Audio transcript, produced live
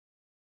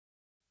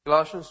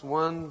Colossians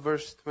 1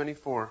 verse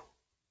 24.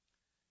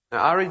 Now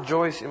I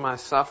rejoice in my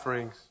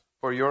sufferings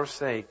for your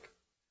sake,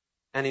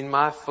 and in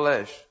my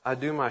flesh I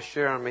do my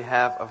share on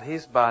behalf of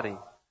His body,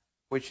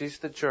 which is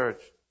the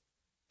church,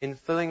 in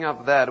filling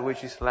up that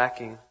which is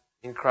lacking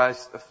in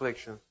Christ's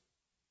afflictions.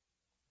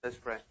 Let's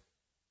pray.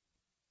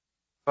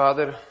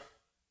 Vader,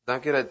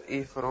 dankie dat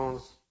U vir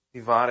ons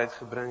die waarheid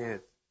gebring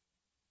het.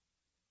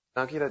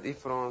 Dankie dat U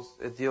vir ons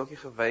 'n deeltjie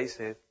gewys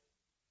het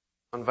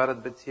van wat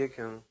dit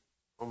beteken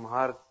om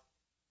hard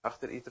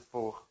agter U te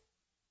volg.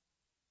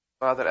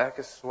 Vader, ek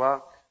is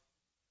swak.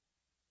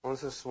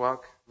 Ons is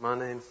swak,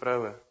 manne en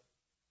vroue.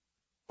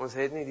 Ons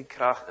het nie die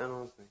krag in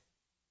ons nie.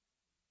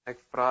 Ek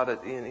vra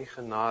dat U in U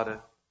genade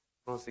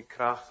vir ons die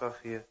krag sal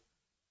gee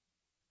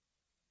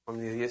om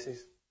die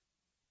reisies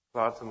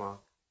klaar te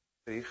maak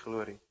vir U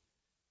glorie.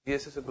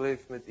 Wees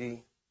asseblief met U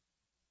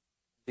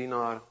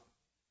dienaar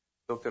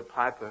Dr.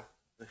 Piper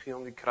en gee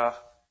hom die krag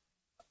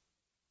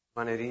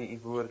wanneer hy U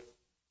woord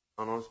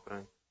aan ons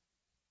bring.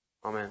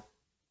 Amen.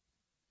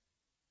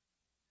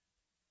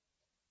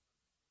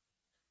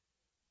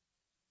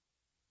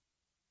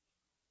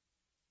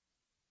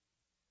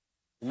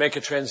 We make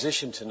a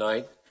transition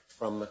tonight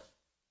from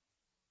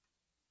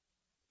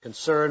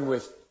concern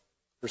with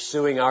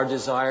pursuing our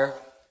desire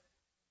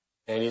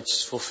and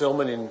its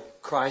fulfillment in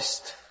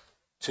Christ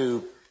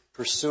to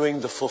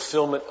pursuing the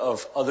fulfillment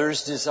of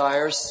others'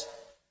 desires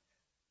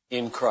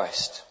in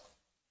Christ.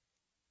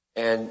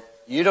 And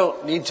you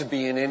don't need to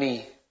be in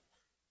any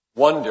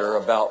wonder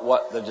about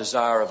what the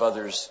desire of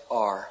others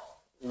are.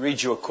 I'll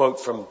read you a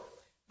quote from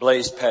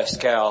Blaise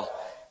Pascal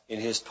in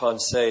his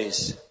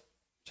Pensées,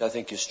 which I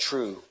think is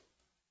true.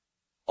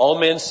 All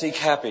men seek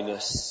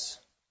happiness.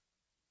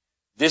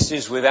 This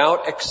is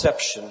without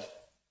exception.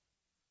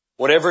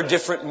 Whatever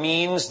different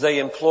means they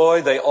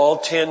employ, they all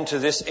tend to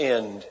this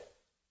end.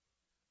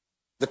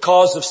 The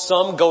cause of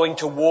some going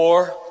to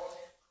war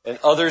and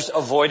others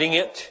avoiding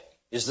it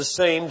is the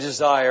same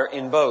desire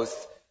in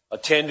both,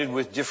 attended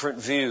with different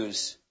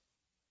views.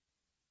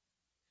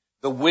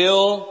 The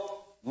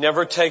will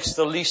never takes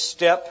the least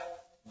step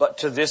but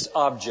to this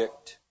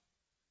object.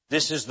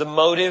 This is the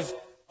motive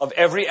of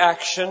every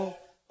action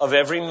of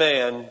every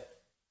man,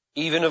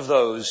 even of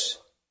those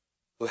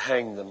who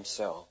hang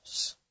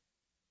themselves.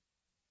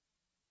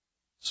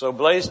 So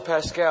Blaise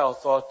Pascal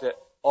thought that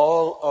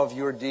all of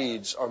your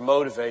deeds are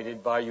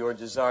motivated by your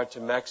desire to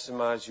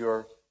maximize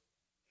your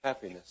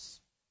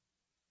happiness.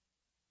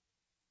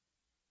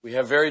 We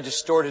have very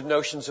distorted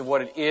notions of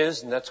what it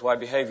is, and that's why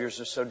behaviors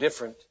are so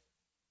different.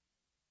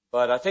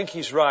 But I think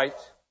he's right.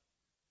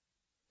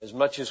 As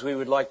much as we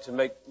would like to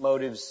make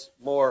motives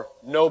more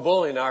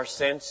noble in our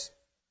sense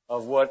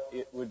of what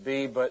it would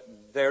be, but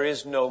there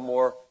is no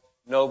more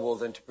noble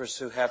than to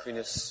pursue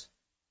happiness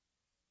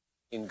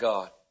in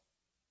God.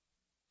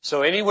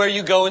 So anywhere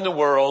you go in the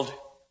world,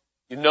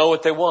 you know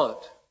what they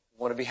want. They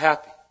want to be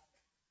happy.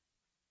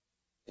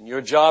 And your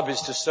job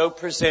is to so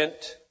present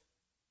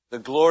the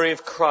glory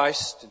of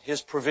Christ and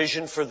His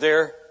provision for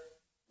their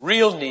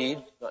real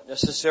need, not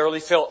necessarily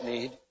felt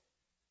need,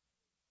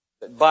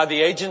 that by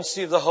the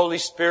agency of the Holy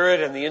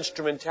Spirit and the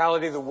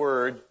instrumentality of the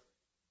Word,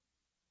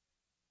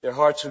 their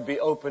hearts would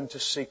be open to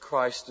see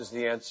Christ as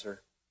the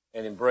answer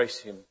and embrace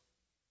Him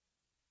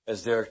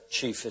as their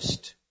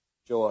chiefest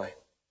joy.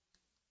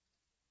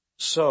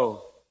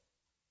 So,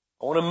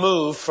 I want to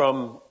move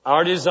from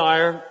our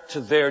desire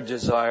to their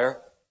desire.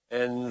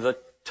 And the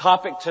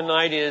topic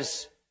tonight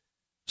is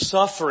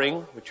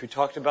suffering, which we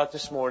talked about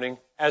this morning,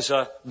 as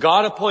a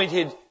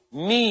God-appointed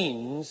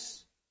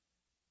means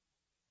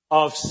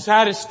of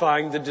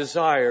satisfying the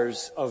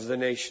desires of the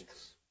nations.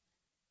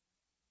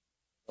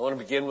 I want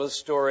to begin with a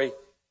story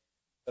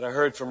that I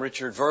heard from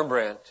Richard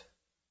Wurmbrand,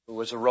 who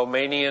was a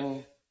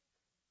Romanian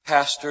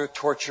pastor,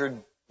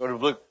 tortured,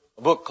 wrote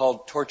a book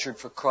called Tortured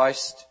for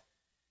Christ,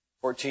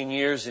 14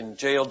 years in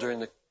jail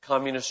during the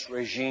communist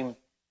regime.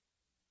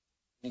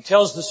 He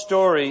tells the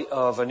story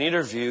of an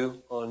interview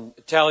on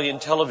Italian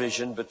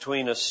television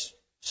between a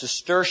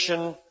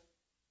Cistercian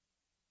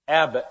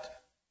abbot,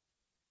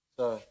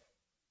 the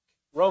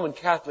Roman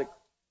Catholic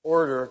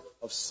order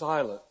of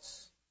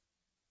silence,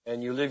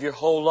 and you live your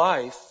whole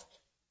life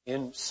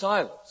in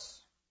silence,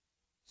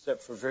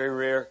 except for very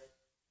rare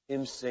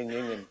hymn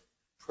singing and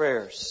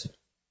prayers.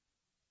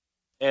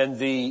 And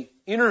the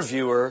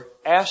interviewer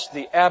asked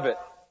the abbot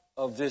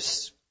of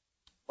this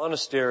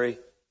monastery,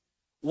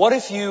 what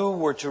if you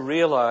were to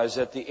realize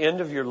at the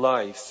end of your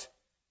life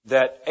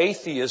that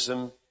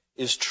atheism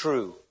is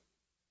true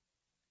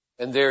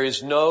and there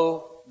is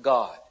no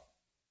God?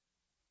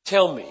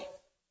 Tell me,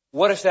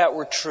 what if that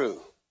were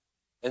true?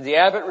 And the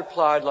abbot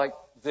replied like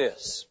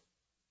this: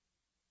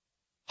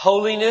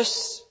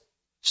 holiness,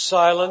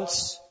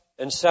 silence,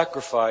 and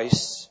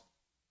sacrifice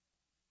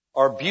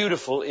are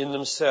beautiful in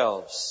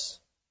themselves,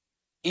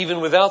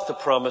 even without the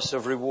promise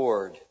of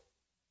reward.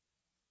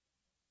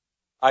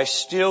 I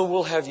still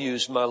will have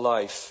used my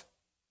life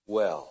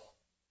well.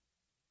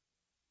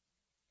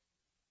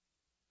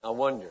 I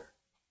wonder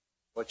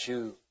what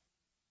you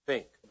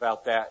think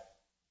about that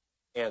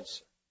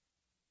answer.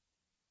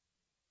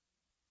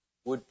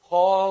 would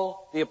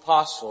Paul the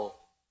Apostle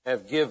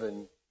have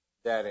given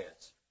that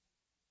answer?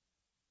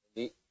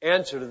 The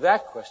answer to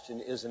that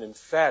question is an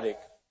emphatic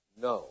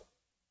no.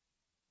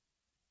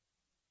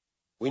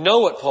 We know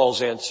what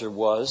Paul's answer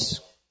was.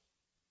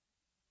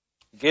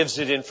 He gives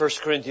it in 1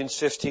 Corinthians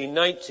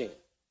 15:19.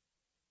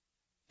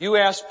 You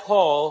ask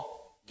Paul,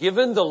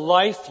 given the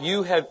life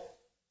you have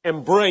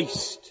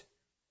embraced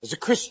as a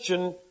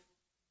Christian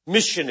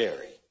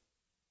missionary,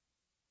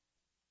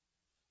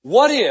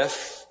 what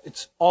if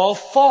it's all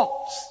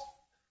false?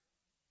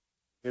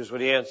 Here's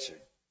what he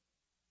answered.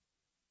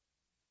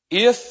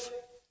 If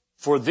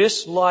for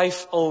this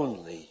life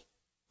only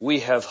we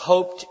have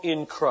hoped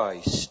in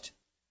Christ,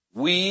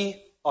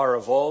 we are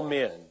of all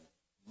men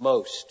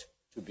most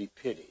to be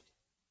pitied.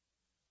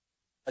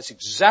 That's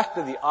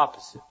exactly the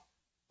opposite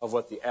of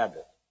what the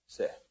abbot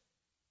said.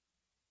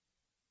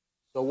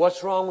 So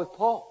what's wrong with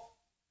Paul?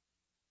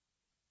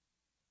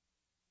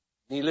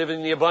 Is he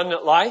living the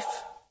abundant life?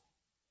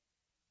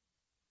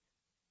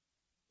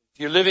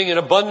 If you're living an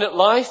abundant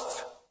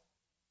life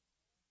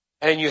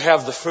and you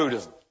have the fruit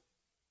of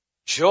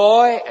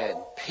joy and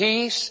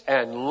peace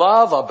and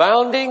love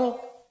abounding,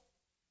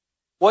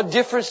 what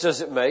difference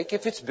does it make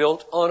if it's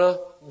built on a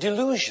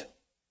delusion?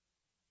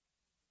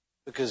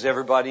 Because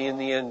everybody in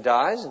the end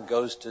dies and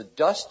goes to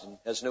dust and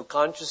has no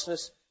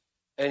consciousness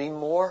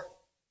anymore.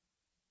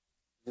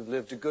 You've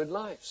lived a good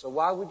life. So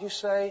why would you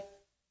say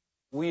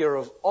we are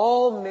of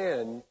all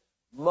men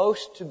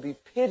most to be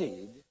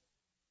pitied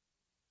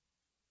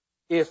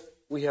if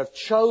we have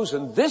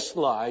chosen this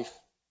life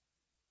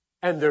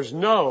and there's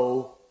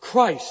no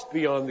Christ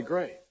beyond the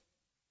grave?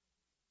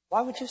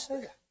 Why would you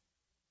say that?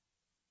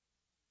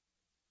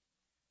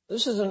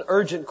 This is an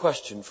urgent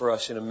question for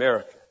us in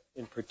America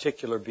in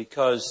particular,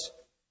 because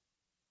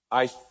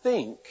I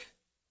think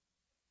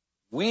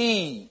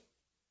we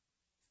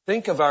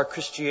think of our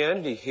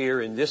Christianity here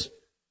in this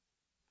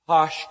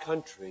posh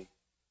country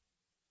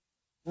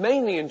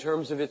mainly in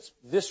terms of its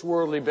this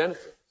worldly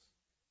benefits.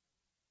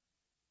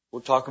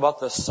 We'll talk about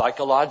the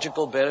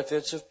psychological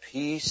benefits of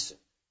peace,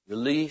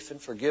 relief,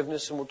 and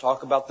forgiveness, and we'll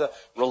talk about the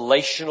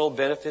relational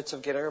benefits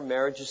of getting our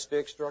marriages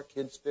fixed or our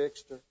kids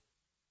fixed or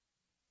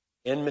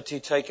enmity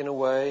taken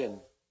away and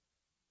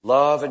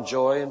love and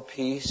joy and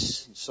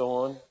peace and so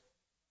on.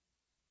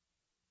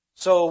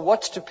 So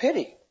what's to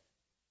pity?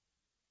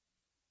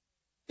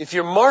 If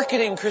you're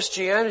marketing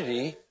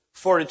Christianity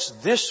for its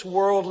this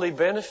worldly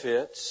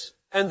benefits,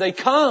 and they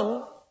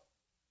come,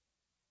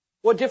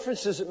 what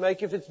difference does it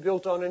make if it's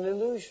built on an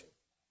illusion?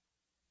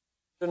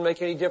 It doesn't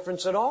make any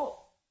difference at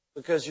all,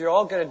 because you're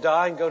all going to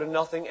die and go to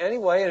nothing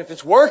anyway, and if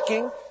it's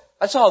working,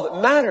 that's all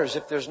that matters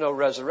if there's no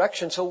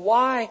resurrection. So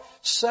why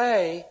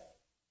say,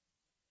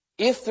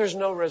 if there's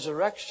no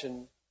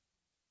resurrection,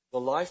 the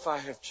life I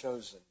have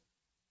chosen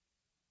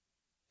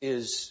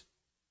is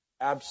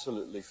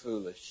absolutely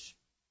foolish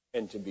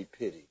and to be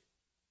pitied?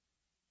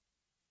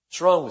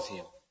 What's wrong with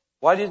him?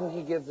 Why didn't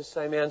he give the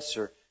same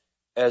answer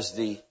as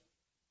the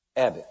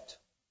abbot?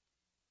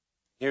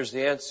 Here's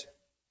the answer.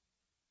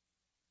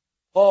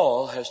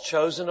 Paul has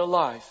chosen a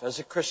life as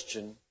a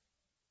Christian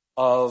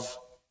of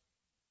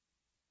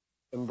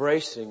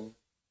embracing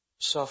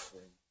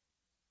suffering,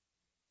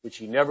 which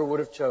he never would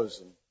have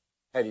chosen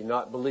had he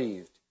not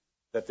believed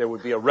that there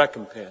would be a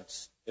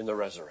recompense in the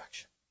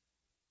resurrection.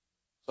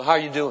 So how are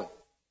you doing?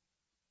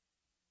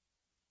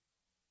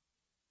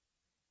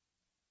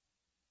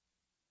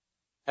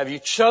 Have you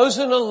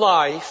chosen a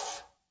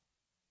life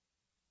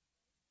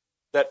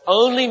that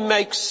only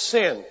makes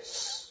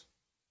sense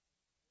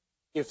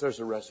if there's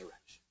a resurrection?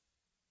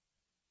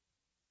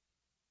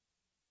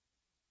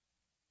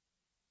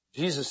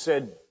 Jesus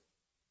said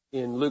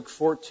in Luke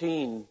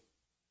 14,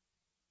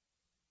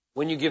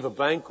 when you give a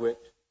banquet,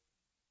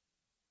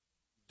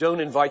 don't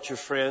invite your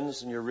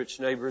friends and your rich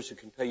neighbors who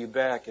can pay you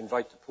back.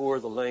 Invite the poor,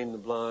 the lame, the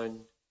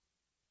blind,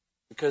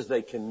 because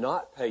they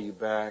cannot pay you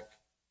back.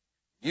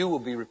 You will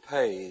be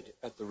repaid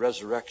at the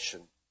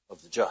resurrection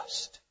of the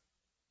just.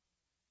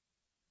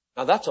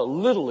 Now that's a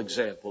little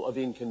example of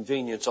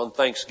inconvenience on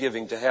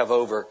Thanksgiving to have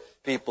over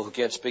people who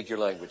can't speak your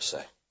language,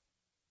 say.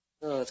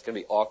 Oh, it's going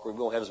to be awkward.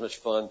 We won't have as much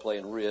fun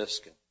playing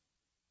Risk. So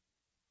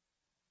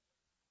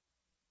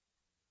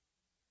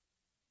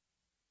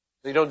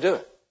you don't do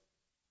it.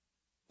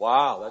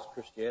 Wow, that's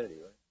Christianity,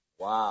 right?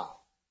 Wow.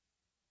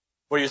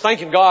 Well, you're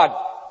thanking God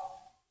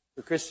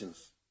for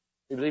Christians.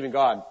 You believe in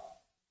God.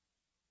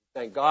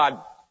 Thank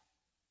God.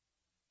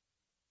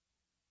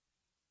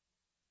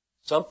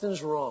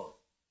 Something's wrong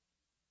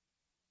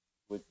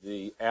with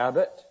the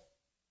abbot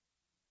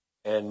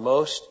and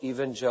most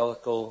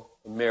evangelical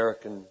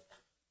American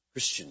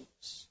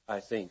Christians, I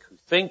think, who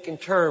think in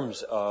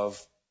terms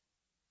of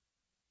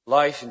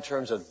life, in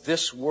terms of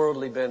this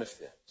worldly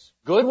benefits.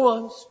 Good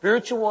ones,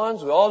 spiritual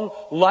ones, we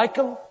all like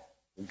them.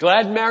 We're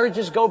glad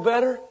marriages go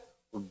better.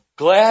 We're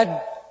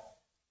glad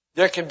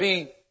there can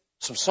be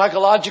some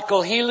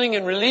psychological healing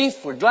and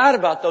relief. We're glad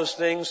about those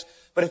things.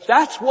 But if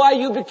that's why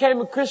you became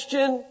a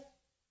Christian,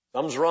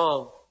 something's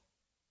wrong.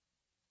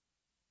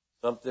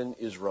 Something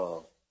is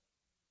wrong.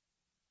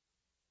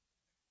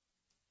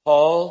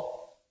 Paul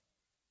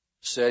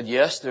said,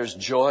 yes, there's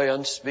joy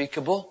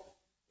unspeakable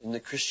in the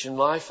Christian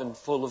life and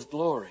full of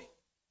glory.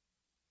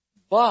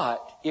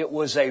 But it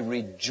was a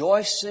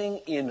rejoicing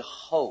in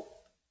hope.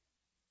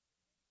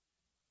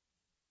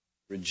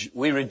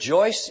 We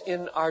rejoice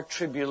in our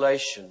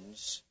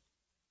tribulations,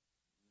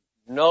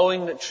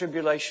 knowing that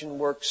tribulation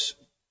works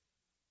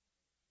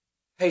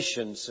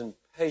patience, and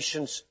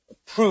patience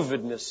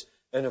approvedness,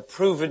 and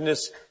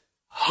approvedness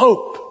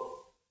hope.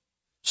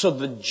 So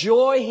the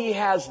joy he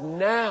has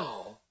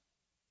now,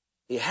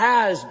 he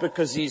has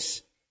because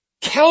he's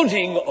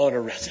counting on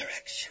a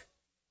resurrection.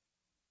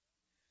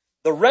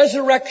 The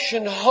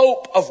resurrection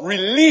hope of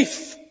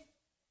relief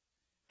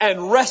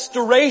and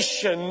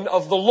restoration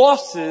of the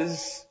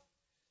losses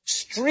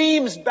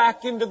streams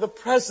back into the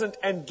present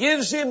and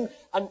gives him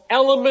an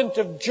element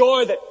of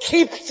joy that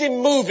keeps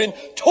him moving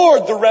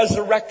toward the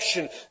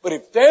resurrection. But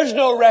if there's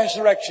no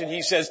resurrection,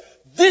 he says,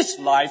 this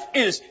life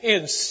is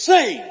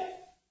insane,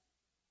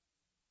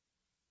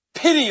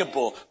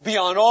 pitiable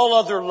beyond all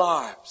other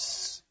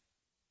lives.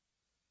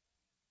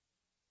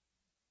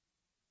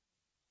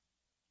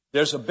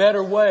 There's a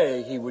better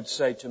way, he would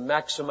say, to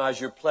maximize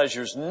your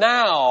pleasures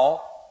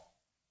now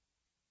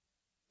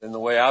than the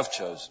way I've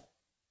chosen.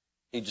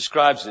 He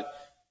describes it.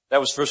 That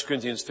was 1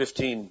 Corinthians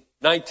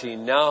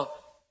 15:19. Now,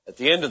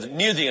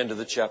 near the end of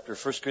the chapter,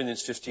 1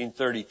 Corinthians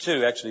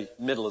 15:32, actually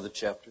middle of the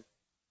chapter,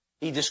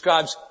 he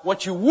describes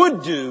what you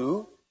would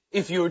do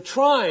if you were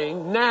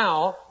trying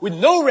now with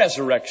no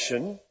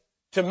resurrection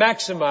to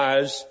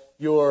maximize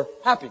your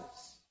happiness.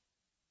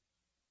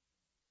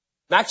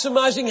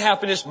 Maximizing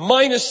happiness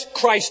minus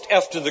Christ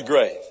after the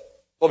grave.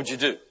 What would you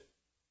do?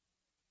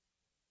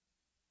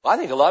 I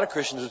think a lot of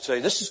Christians would say,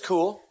 this is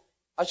cool.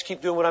 I just keep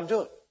doing what I'm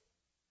doing.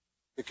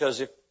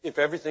 Because if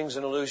everything's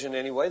an illusion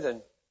anyway,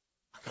 then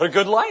I've got a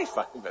good life.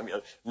 I mean,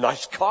 a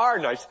nice car,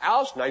 nice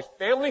house, nice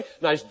family,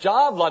 nice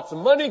job, lots of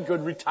money,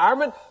 good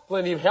retirement,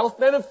 plenty of health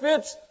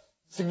benefits,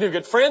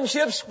 significant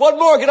friendships. What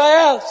more could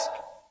I ask?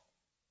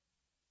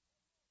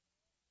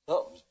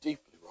 Something's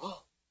deeply wrong.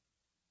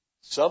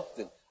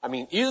 Something. I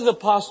mean, either the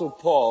Apostle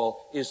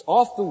Paul is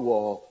off the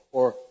wall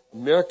or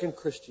American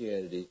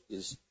Christianity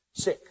is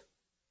sick.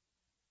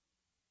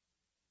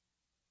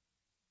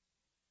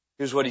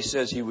 Here's what he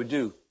says he would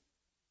do.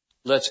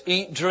 Let's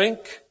eat,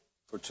 drink,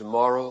 for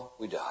tomorrow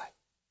we die.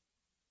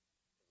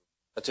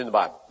 That's in the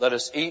Bible. Let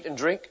us eat and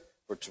drink,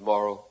 for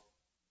tomorrow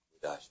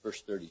we die.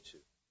 Verse 32.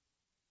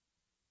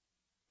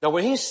 Now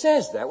when he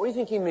says that, what do you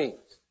think he means?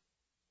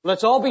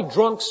 Let's all be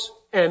drunks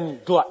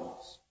and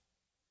gluttons.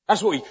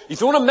 That's what if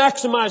you want to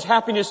maximize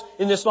happiness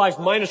in this life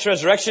minus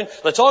resurrection,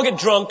 let's all get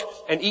drunk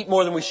and eat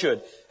more than we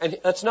should. And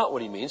that's not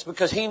what he means,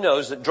 because he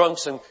knows that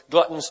drunks and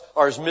gluttons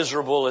are as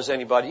miserable as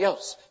anybody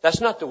else.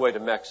 That's not the way to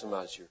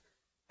maximize your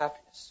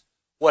happiness.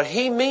 What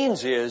he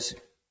means is,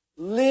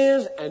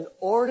 live an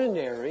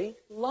ordinary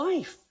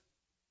life.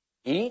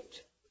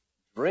 Eat,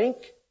 drink,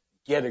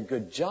 get a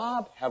good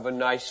job, have a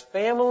nice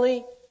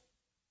family,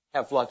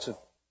 have lots of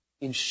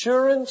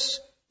insurance,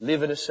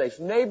 live in a safe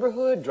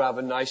neighborhood, drive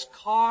a nice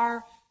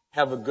car,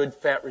 have a good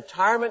fat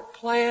retirement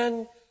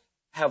plan,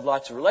 have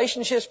lots of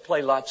relationships,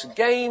 play lots of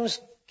games,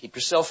 keep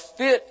yourself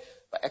fit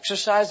by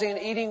exercising and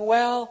eating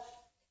well.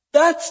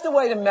 That's the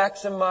way to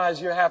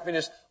maximize your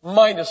happiness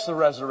minus the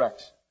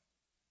resurrection.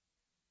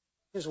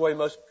 Here's the way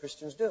most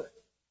Christians do it.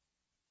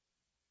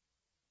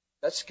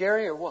 That's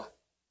scary or what?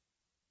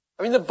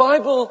 I mean, the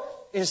Bible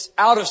is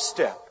out of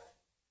step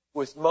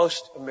with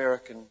most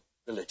American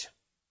religion.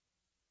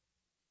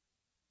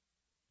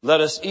 Let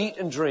us eat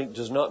and drink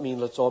does not mean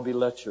let's all be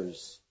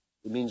lechers.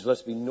 It means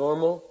let's be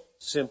normal,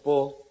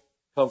 simple,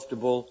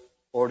 comfortable,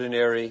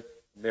 ordinary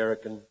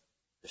American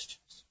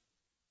Christians.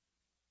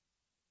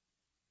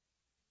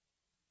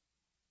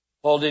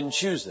 Paul didn't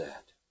choose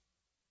that.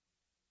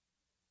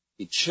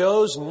 He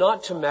chose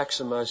not to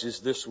maximize his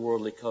this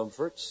worldly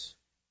comforts.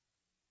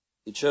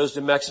 He chose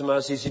to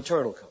maximize his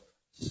eternal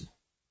comforts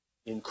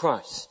in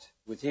Christ,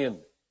 with Him,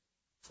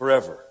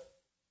 forever.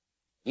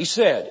 He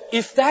said,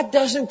 if that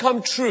doesn't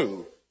come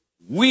true,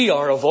 we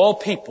are of all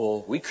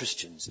people, we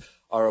Christians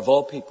are of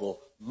all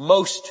people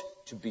most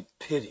to be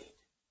pitied.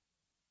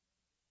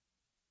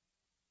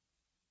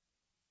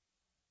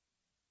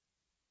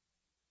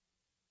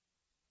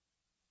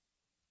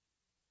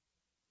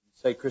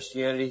 Say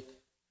Christianity,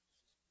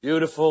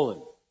 beautiful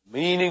and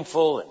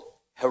meaningful and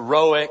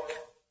heroic.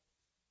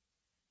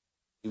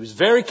 He was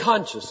very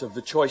conscious of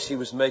the choice he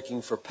was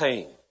making for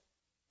pain.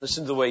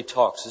 Listen to the way he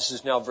talks. This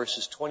is now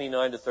verses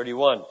 29 to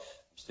 31. I'm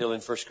still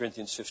in 1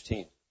 Corinthians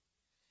 15.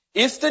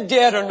 If the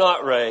dead are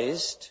not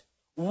raised,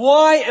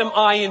 why am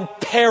I in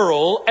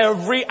peril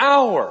every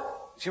hour?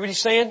 See what he's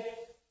saying?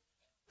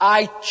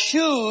 I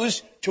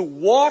choose to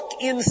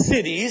walk in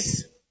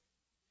cities,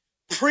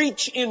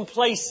 preach in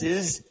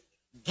places,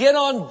 get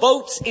on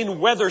boats in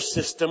weather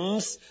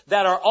systems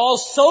that are all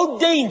so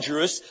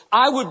dangerous,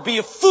 I would be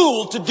a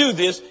fool to do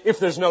this if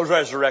there's no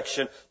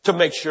resurrection to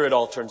make sure it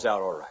all turns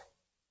out all right.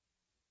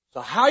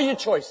 So how are your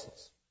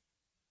choices?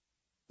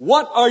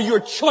 What are your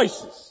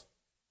choices?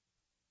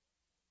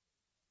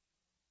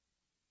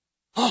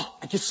 Oh,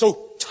 I get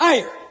so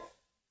tired.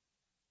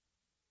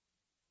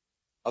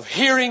 of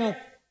hearing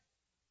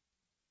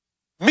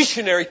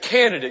missionary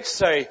candidates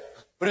say,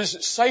 but is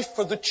it safe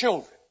for the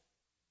children?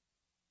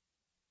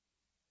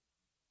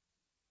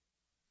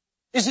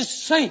 Is it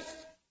safe?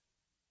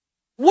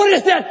 What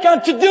has that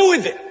got to do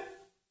with it?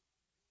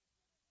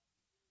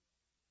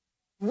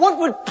 What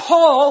would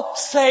Paul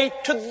say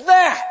to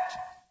that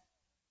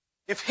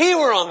if he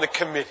were on the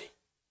committee?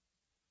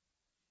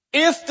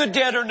 If the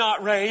dead are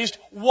not raised,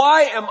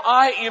 why am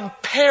I in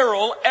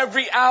peril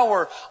every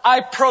hour?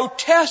 I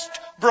protest,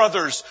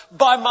 brothers,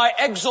 by my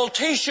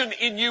exaltation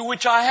in you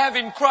which I have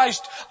in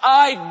Christ.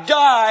 I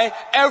die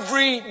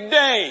every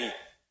day.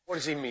 What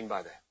does he mean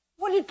by that?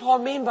 What did Paul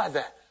mean by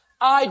that?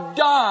 I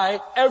die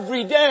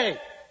every day.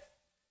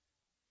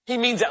 He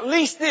means at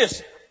least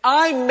this.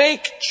 I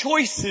make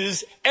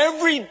choices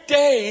every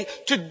day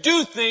to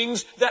do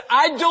things that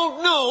I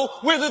don't know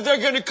whether they're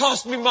going to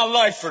cost me my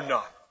life or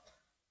not.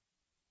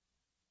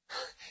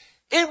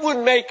 It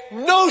would make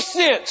no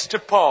sense to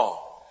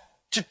Paul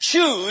to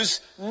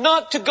choose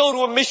not to go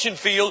to a mission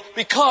field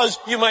because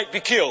you might be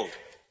killed.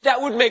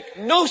 That would make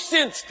no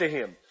sense to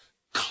him.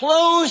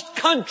 Closed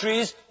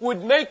countries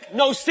would make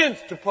no sense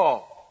to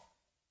Paul.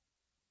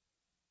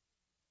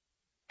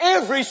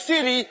 Every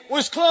city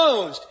was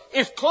closed.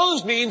 If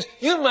closed means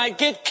you might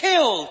get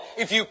killed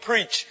if you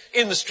preach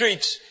in the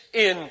streets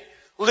in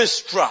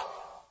Lystra.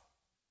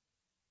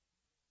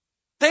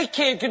 They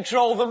can't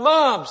control the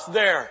mobs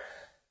there.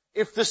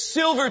 If the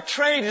silver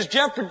trade is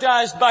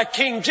jeopardized by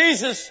King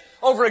Jesus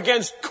over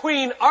against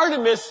Queen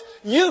Artemis,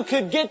 you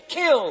could get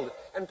killed.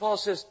 And Paul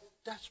says,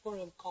 that's where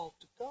I'm called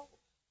to go.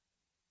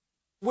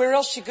 Where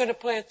else are you going to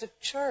plant the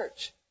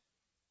church?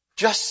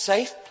 Just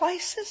safe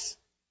places?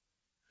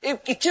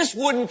 It just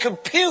wouldn't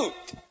compute.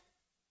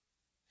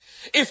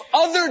 If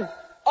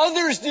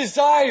others'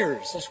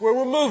 desires, that's where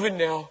we're moving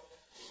now.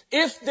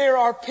 If there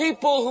are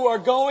people who are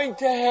going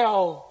to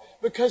hell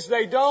because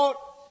they don't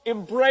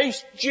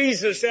embrace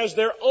Jesus as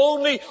their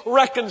only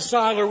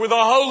reconciler with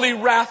a holy,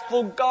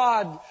 wrathful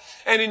God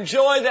and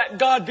enjoy that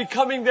God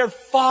becoming their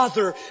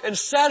Father and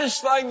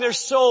satisfying their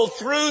soul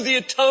through the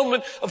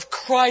atonement of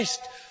Christ,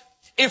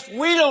 if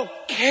we don't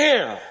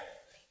care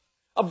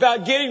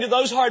about getting to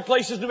those hard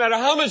places, no matter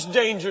how much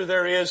danger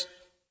there is,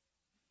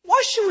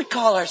 why should we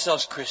call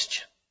ourselves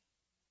Christian?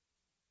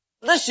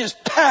 Let's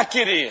just pack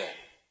it in.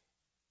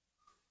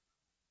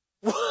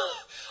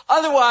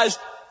 Otherwise,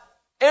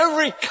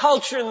 every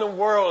culture in the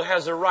world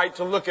has a right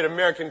to look at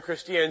American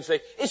Christianity and say,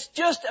 it's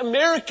just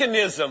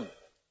Americanism.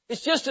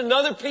 It's just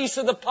another piece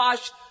of the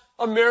posh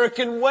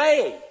American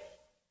way.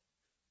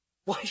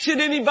 Why should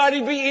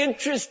anybody be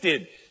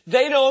interested?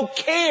 They don't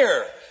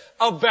care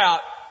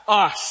about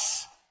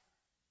us.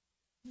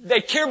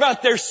 They care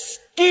about their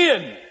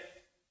skin.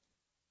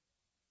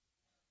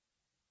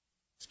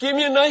 Just give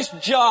me a nice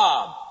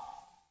job,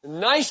 a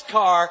nice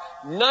car,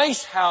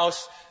 nice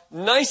house,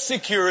 nice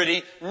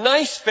security,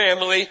 nice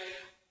family,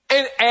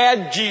 and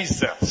add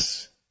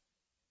Jesus.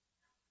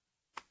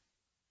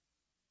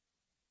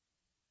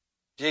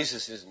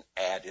 Jesus isn't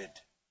added.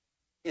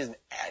 He isn't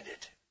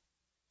added.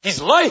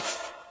 He's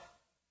life,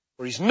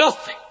 or he's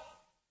nothing.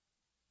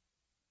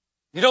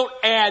 You don't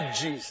add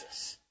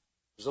Jesus.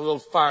 There's a little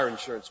fire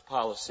insurance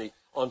policy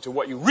onto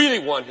what you really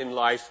want in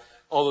life,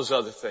 all those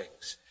other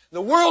things. The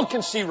world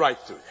can see right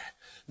through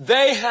that.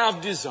 They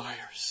have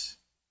desires.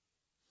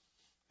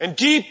 And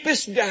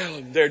deepest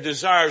down, their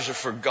desires are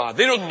for God.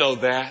 They don't know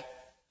that.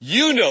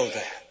 You know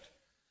that.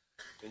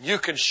 And you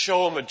can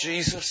show them a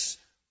Jesus.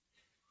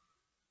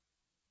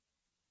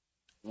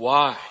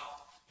 Why?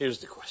 Here's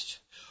the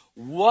question.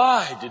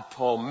 Why did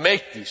Paul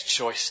make these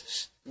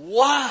choices?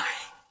 Why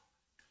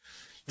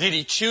did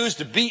he choose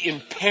to be in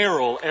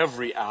peril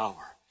every hour?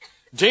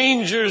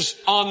 Dangers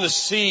on the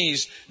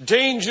seas,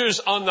 dangers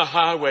on the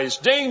highways,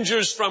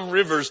 dangers from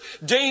rivers,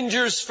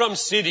 dangers from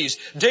cities,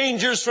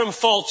 dangers from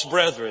false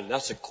brethren.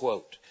 That's a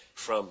quote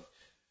from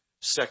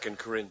 2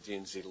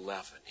 Corinthians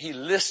 11. He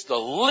lists the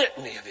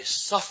litany of his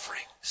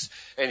sufferings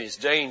and his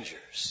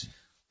dangers.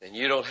 And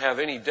you don't have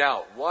any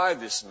doubt why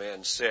this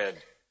man said,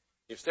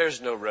 if there's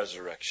no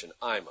resurrection,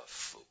 I'm a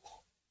fool.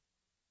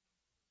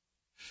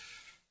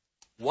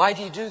 Why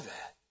do you do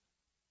that?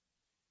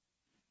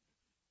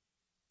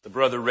 The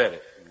brother read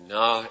it.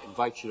 Now, I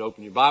invite you to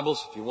open your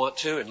Bibles if you want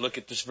to and look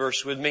at this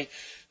verse with me.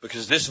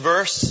 Because this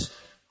verse,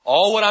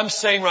 all what I'm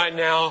saying right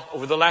now,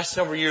 over the last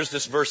several years,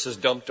 this verse has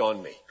dumped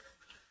on me.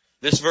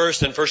 This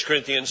verse and 1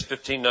 Corinthians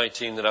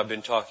 15:19 that I've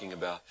been talking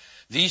about.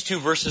 These two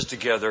verses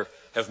together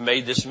have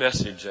made this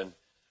message, and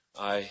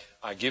I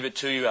give it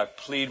to you. I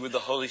plead with the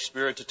Holy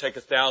Spirit to take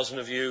 1,000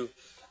 of you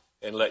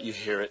and let you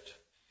hear it.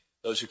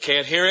 Those who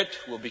can't hear it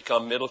will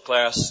become middle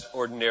class,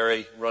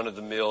 ordinary,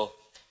 run-of-the-mill,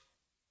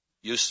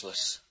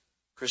 useless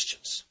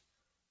Christians.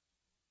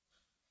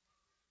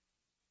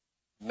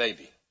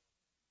 Maybe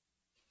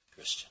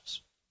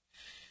Christians.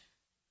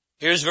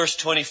 Here's verse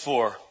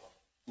 24.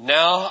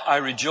 Now I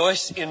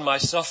rejoice in my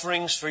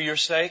sufferings for your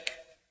sake.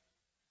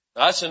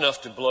 That's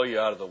enough to blow you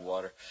out of the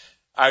water.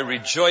 I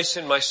rejoice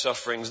in my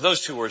sufferings.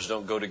 Those two words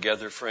don't go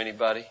together for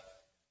anybody.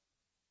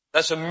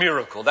 That's a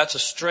miracle. That's a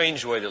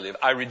strange way to live.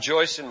 I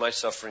rejoice in my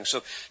sufferings.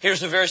 So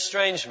here's a very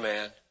strange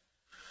man.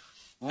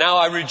 Now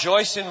I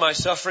rejoice in my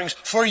sufferings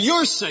for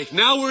your sake.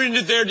 Now we're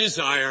into their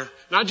desire.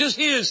 Not just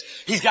his.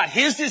 He's got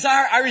his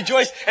desire, I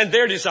rejoice, and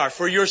their desire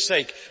for your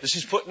sake. This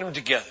is putting them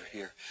together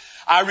here.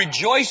 I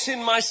rejoice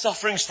in my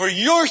sufferings for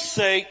your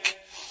sake,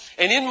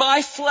 and in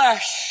my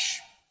flesh,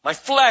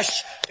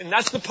 and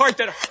that's the part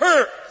that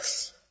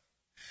hurts.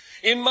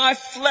 In my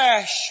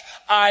flesh,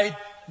 I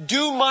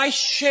do my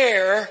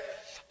share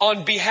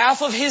on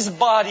behalf of his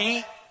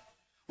body,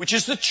 which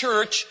is the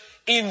church,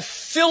 in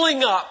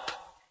filling up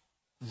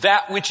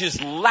that which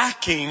is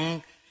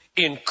lacking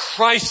in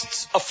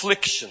Christ's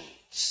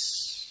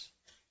afflictions.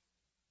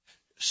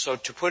 So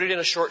to put it in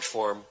a short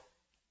form,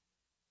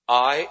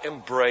 I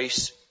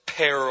embrace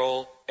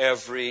peril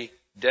every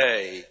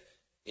day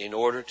in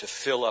order to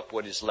fill up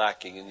what is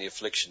lacking in the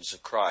afflictions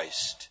of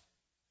Christ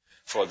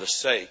for the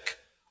sake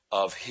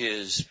of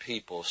his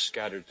people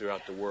scattered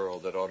throughout the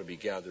world that ought to be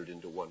gathered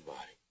into one body.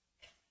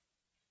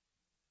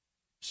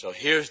 So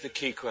here's the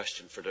key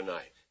question for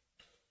tonight.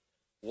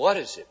 What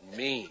does it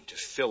mean to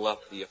fill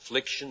up the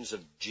afflictions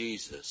of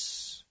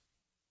Jesus?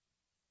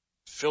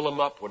 Fill him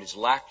up what is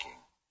lacking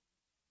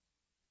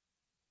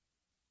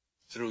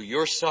through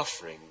your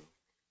suffering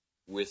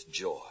with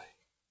joy.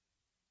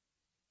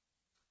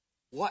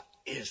 What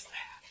is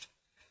that?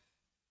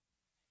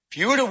 If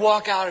you were to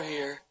walk out of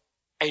here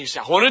and you say,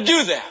 I want to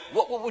do that,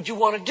 what would you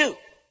want to do?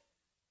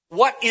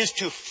 What is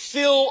to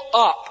fill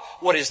up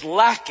what is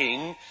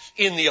lacking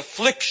in the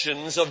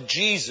afflictions of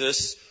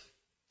Jesus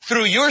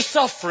through your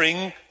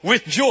suffering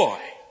with joy?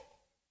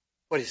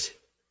 What is it?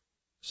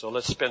 So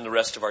let's spend the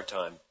rest of our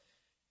time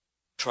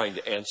trying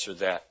to answer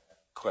that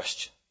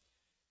question.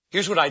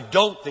 Here's what I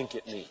don't think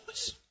it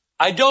means.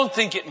 I don't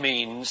think it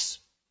means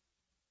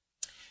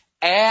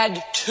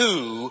add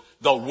to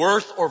the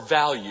worth or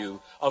value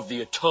of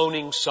the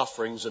atoning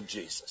sufferings of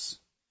Jesus.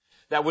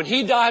 That when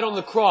he died on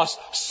the cross,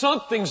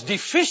 something's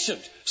deficient,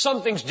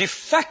 something's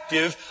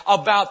defective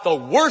about the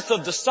worth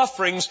of the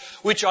sufferings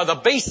which are the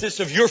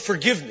basis of your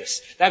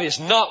forgiveness. That is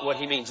not what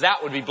he means.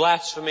 That would be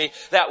blasphemy.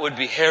 That would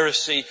be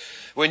heresy.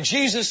 When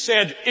Jesus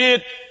said,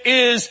 it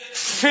is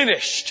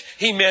finished,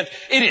 he meant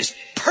it is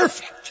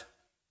perfect.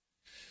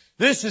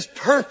 This is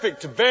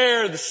perfect to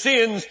bear the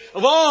sins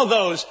of all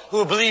those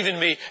who believe in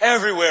me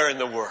everywhere in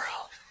the world.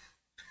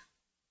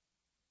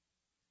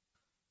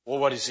 Well,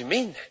 what does he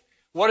mean then?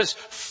 What does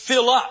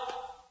fill up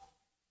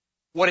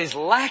what is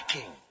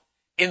lacking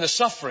in the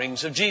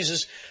sufferings of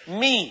Jesus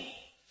mean?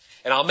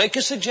 And I'll make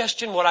a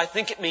suggestion what I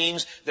think it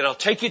means, then I'll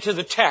take you to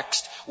the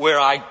text where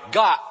I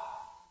got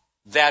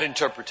that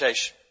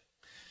interpretation.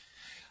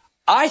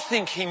 I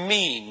think he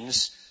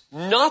means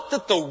not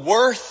that the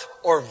worth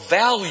or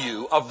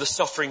value of the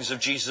sufferings of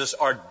Jesus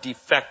are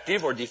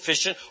defective or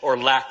deficient or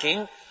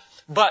lacking,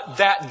 but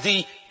that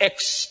the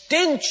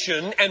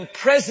extension and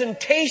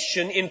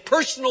presentation in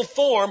personal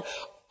form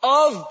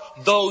of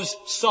those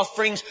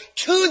sufferings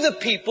to the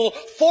people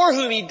for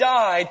whom he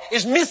died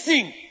is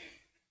missing.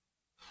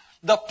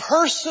 The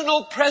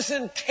personal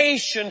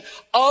presentation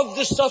of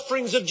the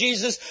sufferings of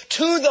Jesus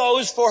to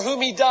those for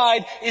whom he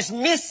died is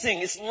missing,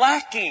 is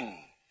lacking.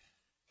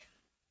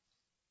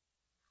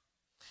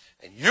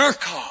 And you're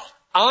called,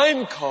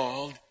 I'm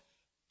called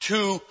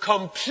to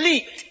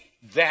complete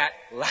that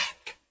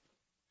lack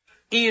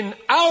in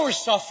our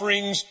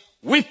sufferings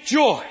with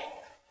joy.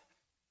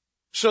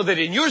 So that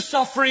in your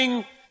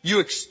suffering, you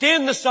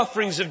extend the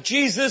sufferings of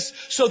Jesus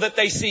so that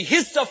they see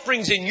his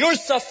sufferings in your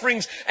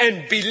sufferings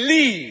and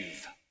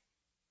believe.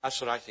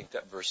 That's what I think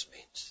that verse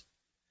means.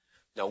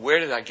 Now, where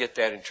did I get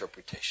that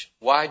interpretation?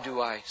 Why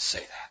do I say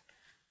that?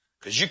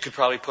 Because you could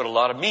probably put a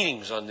lot of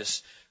meanings on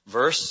this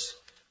verse,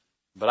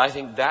 but I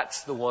think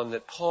that's the one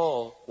that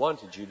Paul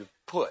wanted you to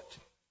put.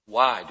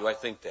 Why do I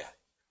think that?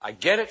 I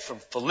get it from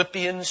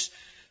Philippians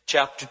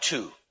chapter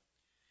 2.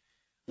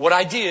 What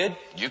I did,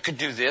 you could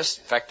do this.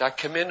 In fact, I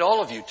commend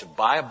all of you to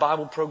buy a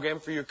Bible program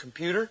for your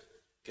computer.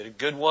 Get a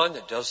good one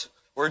that does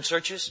word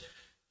searches.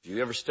 If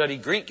you ever study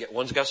Greek, get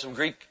one's got some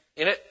Greek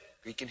in it,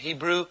 Greek and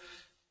Hebrew,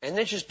 and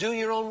then just do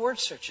your own word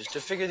searches to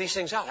figure these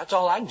things out. That's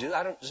all I do.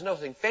 There's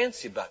nothing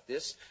fancy about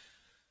this.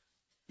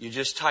 You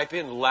just type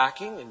in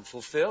lacking and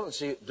fulfill and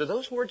see, do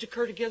those words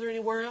occur together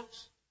anywhere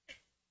else?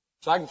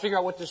 So I can figure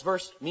out what this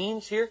verse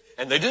means here.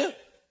 And they do.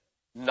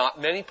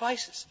 Not many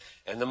places.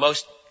 And the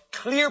most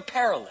clear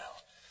parallel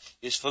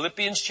is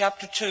Philippians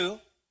chapter 2.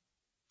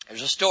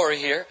 There's a story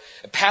here.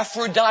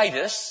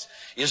 Epaphroditus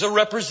is a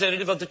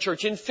representative of the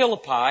church in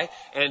Philippi,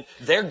 and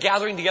they're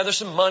gathering together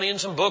some money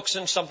and some books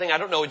and something, I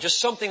don't know, just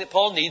something that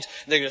Paul needs.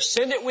 They're going to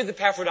send it with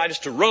Epaphroditus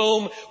to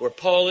Rome, where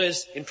Paul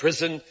is in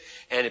prison,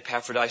 and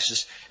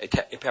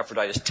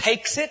Epaphroditus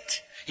takes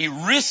it. He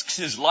risks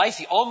his life.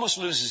 He almost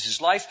loses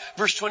his life.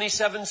 Verse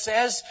 27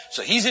 says,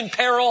 so he's in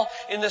peril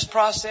in this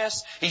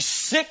process. He's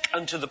sick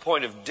unto the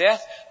point of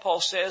death,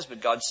 Paul says,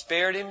 but God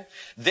spared him.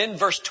 Then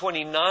verse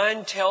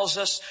 29 tells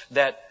us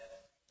that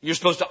you're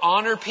supposed to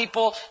honor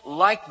people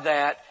like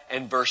that.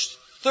 And verse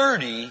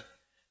 30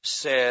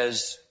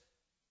 says,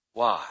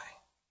 why?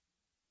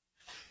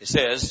 It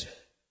says,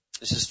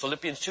 this is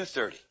Philippians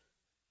 2:30.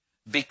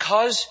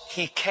 Because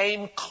he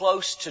came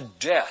close to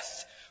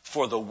death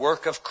for the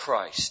work of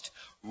Christ,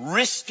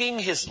 risking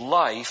his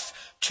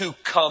life to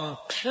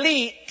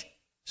complete,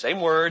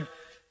 same word,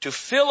 to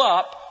fill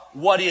up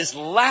what is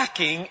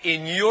lacking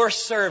in your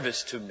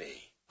service to me.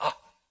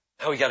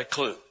 Now we got a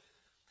clue.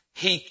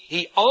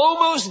 He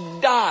almost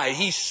died.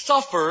 He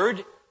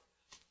suffered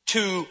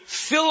to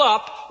fill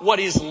up what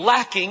is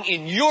lacking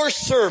in your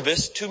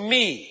service to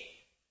me.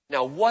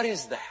 Now what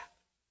is that?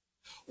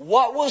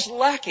 What was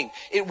lacking?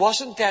 It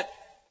wasn't that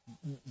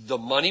the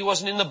money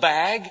wasn't in the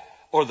bag,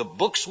 or the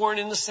books weren't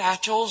in the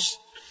satchels,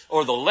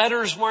 or the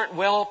letters weren't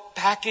well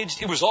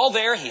packaged. It was all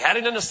there. He had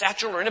it in a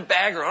satchel or in a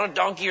bag or on a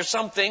donkey or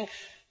something.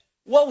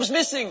 What was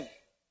missing?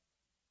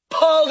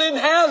 Paul didn't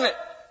have it.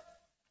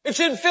 It's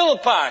in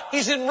Philippi.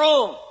 He's in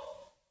Rome.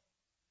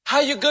 How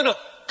are you going to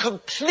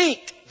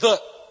complete the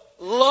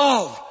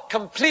love,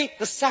 complete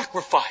the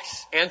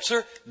sacrifice?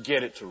 Answer,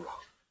 get it to Rome.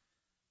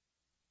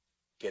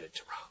 Get it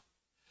to Rome.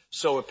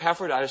 So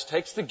Epaphroditus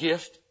takes the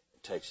gift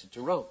and takes it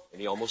to Rome.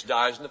 And he almost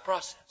dies in the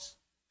process.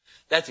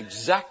 That's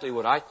exactly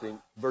what I think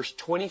verse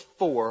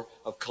 24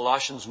 of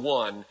Colossians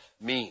 1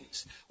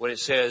 means. When it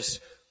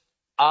says,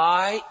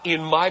 I,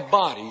 in my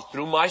body,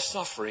 through my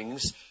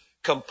sufferings,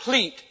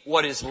 complete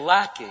what is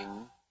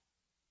lacking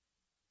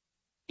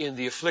in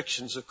the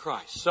afflictions of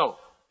Christ. So,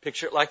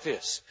 picture it like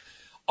this.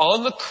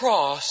 On the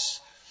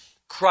cross,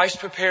 Christ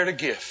prepared a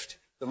gift,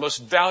 the most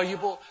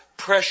valuable,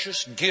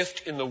 precious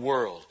gift in the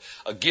world.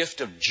 A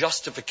gift of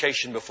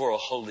justification before a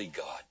holy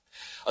God.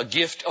 A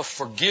gift of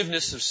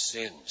forgiveness of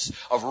sins,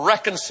 of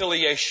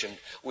reconciliation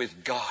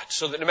with God.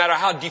 So that no matter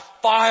how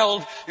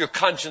defiled your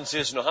conscience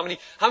is, no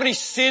how many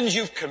sins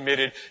you've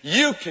committed,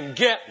 you can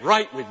get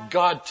right with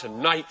God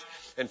tonight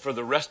and for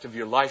the rest of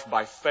your life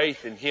by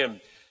faith in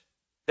Him.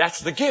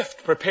 That's the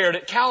gift prepared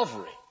at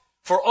Calvary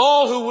for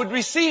all who would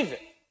receive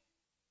it.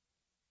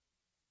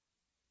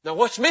 Now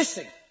what's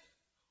missing?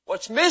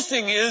 What's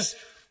missing is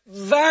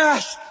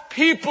vast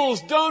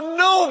peoples don't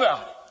know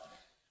about it.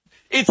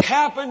 It's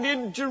happened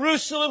in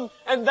Jerusalem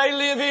and they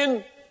live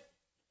in,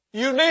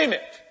 you name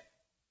it.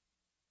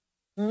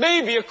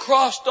 Maybe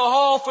across the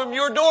hall from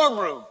your dorm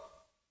room.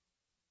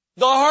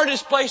 The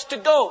hardest place to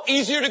go.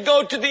 Easier to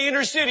go to the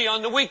inner city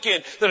on the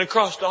weekend than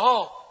across the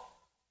hall.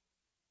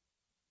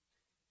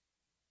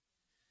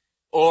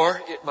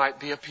 Or it might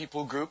be a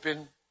people group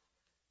in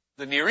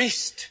the Near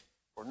East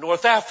or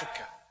North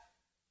Africa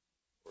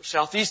or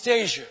Southeast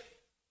Asia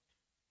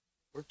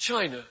or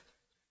China.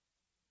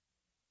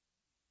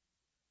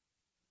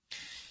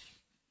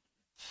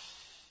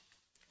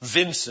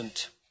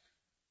 Vincent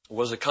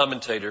was a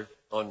commentator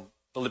on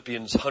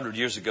Philippians 100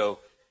 years ago,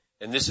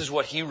 and this is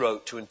what he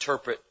wrote to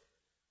interpret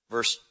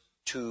verse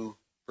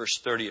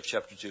 30 of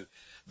chapter 2.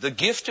 The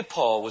gift to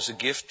Paul was a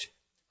gift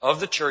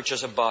of the church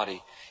as a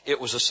body. It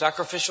was a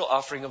sacrificial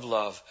offering of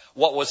love.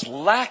 What was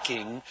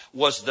lacking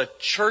was the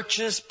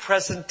church's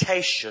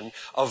presentation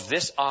of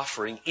this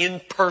offering in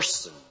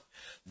person.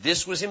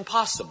 This was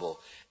impossible,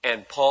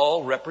 and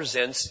Paul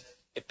represents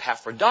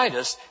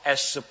Epaphroditus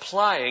as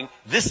supplying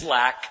this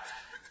lack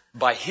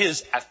by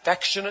his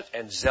affectionate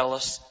and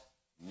zealous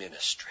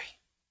ministry.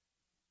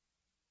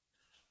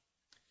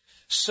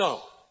 So,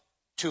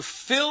 to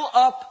fill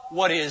up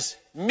what is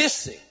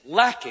missing,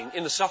 lacking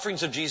in the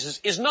sufferings of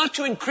Jesus is not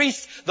to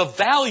increase the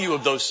value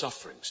of those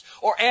sufferings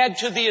or add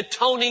to the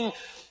atoning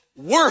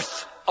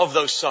worth of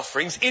those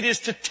sufferings. It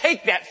is to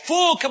take that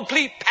full,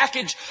 complete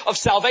package of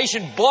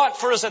salvation bought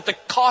for us at the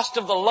cost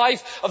of the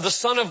life of the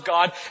Son of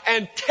God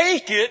and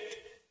take it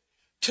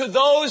to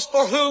those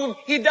for whom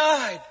He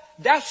died.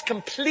 That's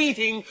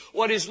completing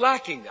what is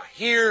lacking. Now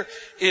here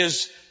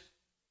is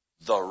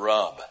the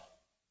rub.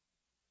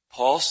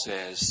 Paul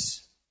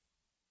says,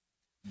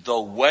 the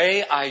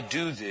way I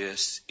do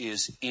this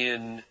is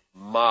in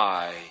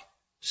my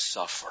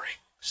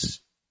sufferings.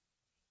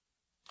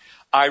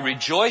 I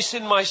rejoice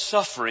in my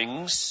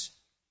sufferings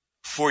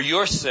for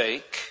your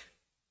sake,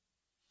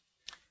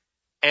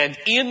 and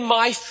in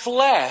my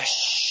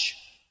flesh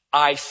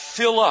I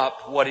fill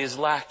up what is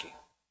lacking.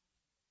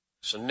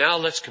 So now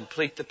let's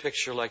complete the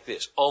picture like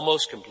this.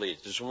 Almost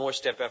complete. There's one more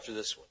step after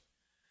this one.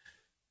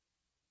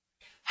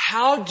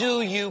 How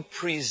do you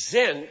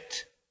present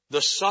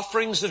the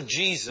sufferings of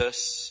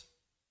Jesus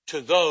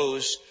to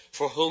those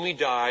for whom He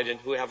died and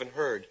who haven't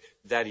heard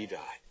that He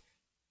died?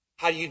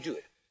 How do you do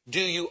it?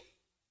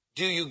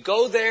 Do you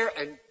go there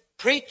and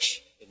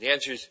preach? And the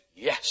answer is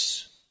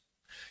yes.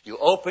 You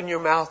open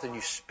your mouth and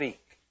you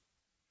speak.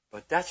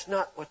 But that's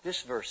not what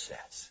this verse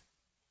says.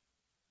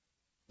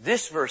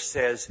 This verse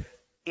says,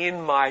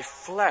 in my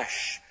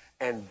flesh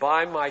and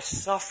by my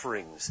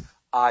sufferings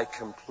I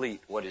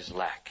complete what is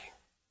lacking.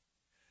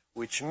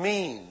 Which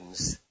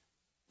means,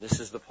 this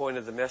is the point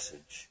of the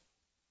message,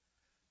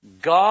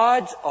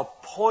 God's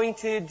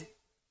appointed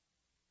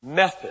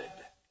method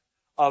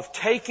of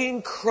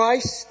taking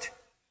Christ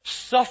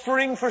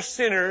suffering for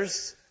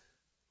sinners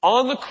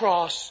on the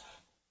cross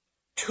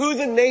to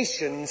the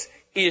nations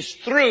is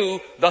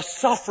through the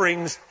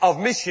sufferings of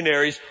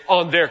missionaries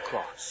on their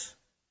cross.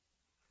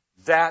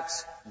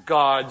 That's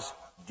God's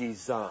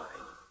design,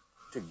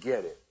 to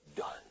get it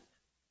done.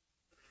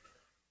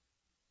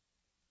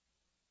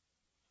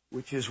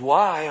 Which is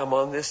why I'm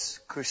on this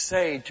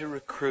crusade to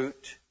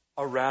recruit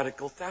a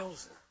radical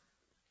 1,000.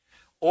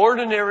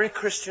 Ordinary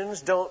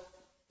Christians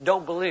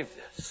don't believe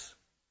this.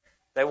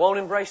 They won't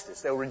embrace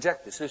this. They'll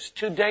reject this. This is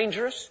too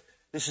dangerous.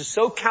 This is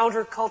so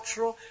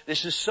countercultural.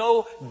 This is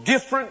so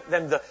different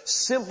than the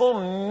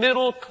simple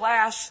middle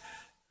class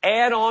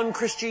add-on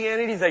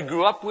Christianity they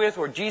grew up with,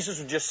 where Jesus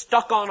was just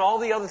stuck on all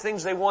the other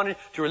things they wanted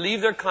to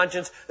relieve their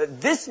conscience. That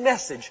this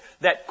message,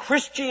 that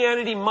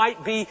Christianity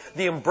might be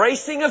the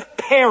embracing of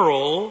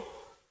peril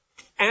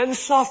and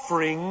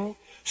suffering,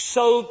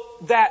 so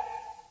that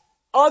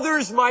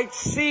others might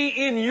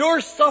see in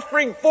your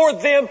suffering for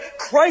them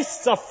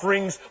Christ's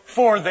sufferings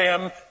for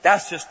them,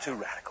 that's just too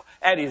radical.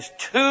 That is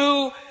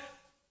too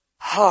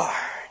hard.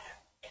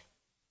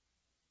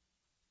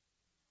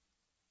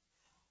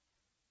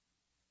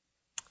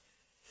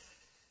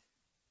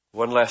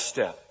 One last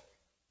step.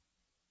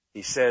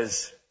 He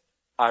says,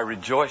 I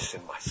rejoice in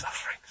my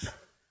sufferings.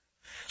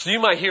 So you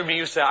might hear me,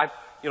 you say,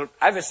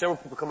 I've had several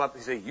people come up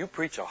and say, you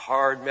preach a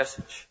hard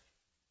message.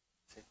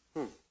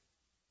 I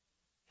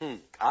say,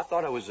 I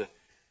thought I was a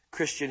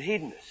Christian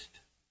hedonist.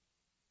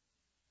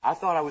 I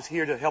thought I was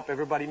here to help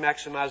everybody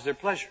maximize their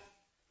pleasure,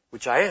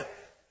 which I am.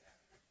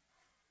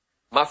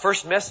 My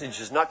first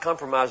message is not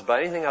compromised by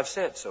anything I've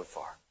said so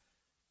far.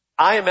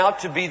 I am out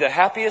to be the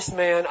happiest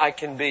man I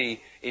can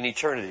be in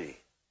eternity.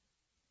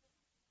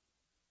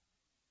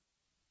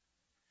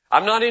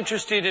 I'm not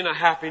interested in a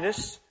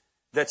happiness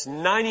that's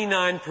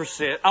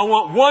 99%. I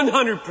want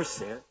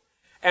 100%.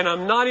 And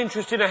I'm not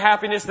interested in a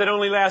happiness that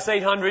only lasts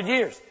 800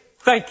 years.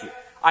 Thank you.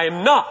 I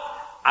am not.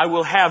 I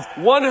will have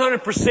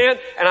 100%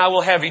 and I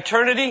will have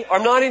eternity.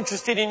 I'm not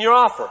interested in your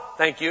offer.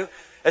 Thank you.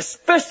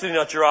 Especially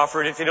not your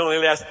offer if it only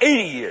lasts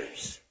 80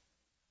 years.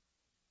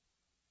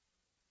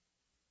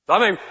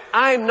 So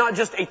I'm not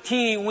just a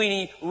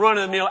teeny-weeny,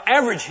 run-of-the-mill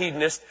average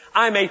hedonist.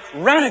 I'm a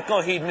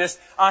radical hedonist.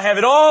 I have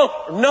it all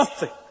or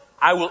nothing.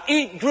 I will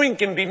eat,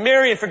 drink, and be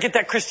merry and forget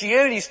that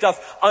Christianity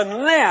stuff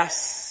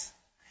unless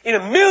in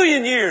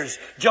 1,000,000 years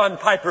John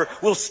Piper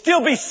will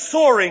still be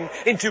soaring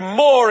into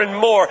more and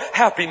more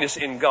happiness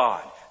in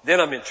God.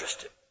 Then I'm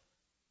interested.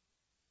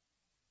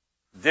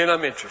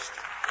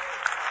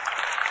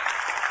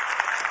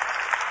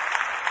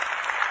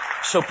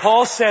 So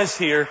Paul says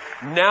here,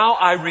 now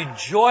I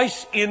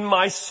rejoice in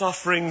my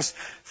sufferings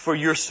for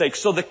your sake.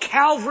 So the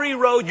Calvary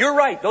road, you're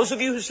right. Those of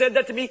you who said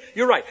that to me,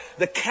 you're right.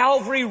 The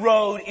Calvary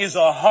road is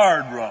a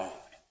hard road.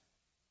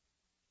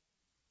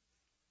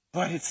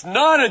 But it's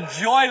not a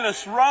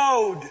joyless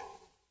road.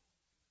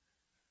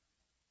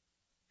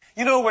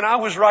 You know, when I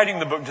was writing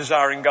the book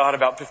Desiring God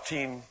about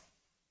 15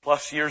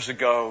 plus years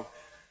ago,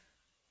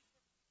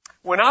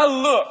 when I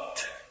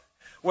looked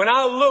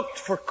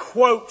for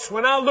quotes,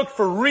 when I looked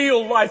for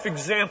real life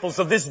examples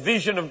of this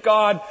vision of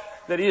God,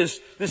 that is,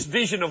 this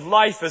vision of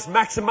life as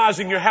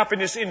maximizing your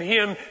happiness in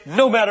Him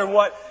no matter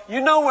what,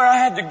 you know where I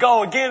had to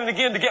go again and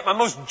again to get my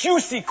most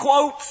juicy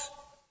quotes?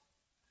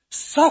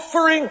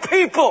 Suffering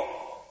people.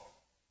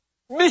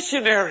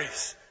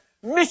 Missionaries.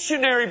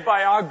 Missionary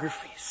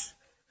biographies.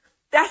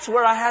 That's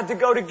where I had to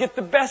go to get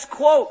the best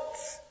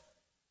quotes.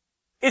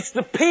 It's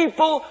the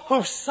people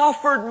who've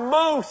suffered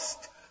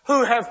most,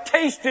 who have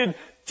tasted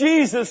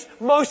Jesus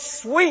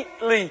most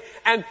sweetly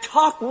and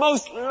talk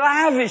most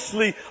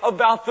lavishly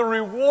about the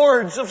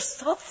rewards of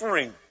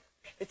suffering.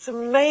 It's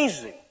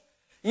amazing.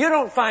 You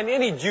don't find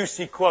any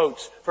juicy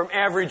quotes from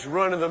average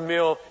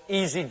run-of-the-mill,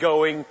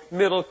 easygoing,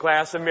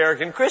 middle-class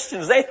American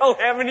Christians. They don't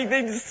have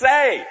anything to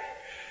say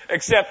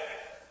except,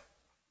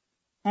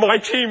 my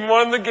team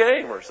won the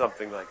game or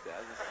something like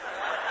that.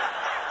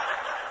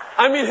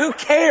 I mean, who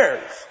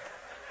cares?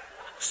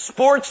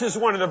 Sports is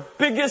one of the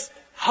biggest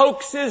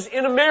hoaxes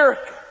in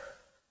America.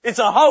 It's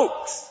a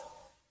hoax.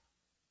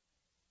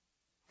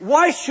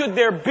 Why should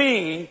there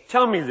be,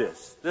 tell me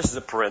this is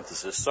a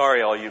parenthesis,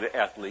 sorry all you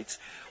athletes.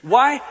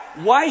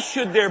 Why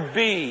should there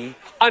be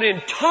an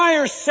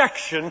entire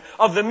section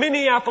of the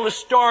Minneapolis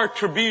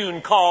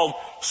Star-Tribune called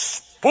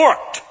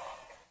Sport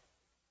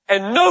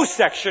and no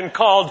section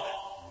called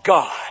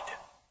God?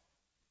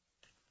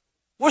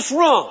 What's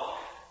wrong?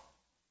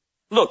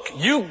 Look,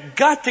 you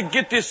got to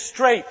get this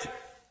straight.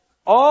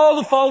 All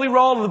the Foley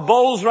Roll and the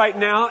bowls right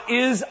now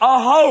is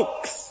a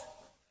hoax.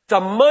 It's a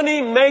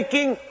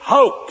money-making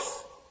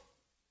hoax.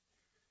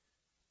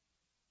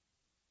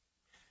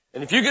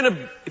 And if you're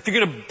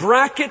gonna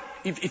bracket,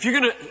 if you're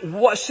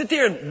gonna sit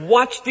there and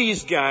watch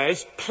these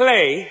guys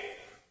play,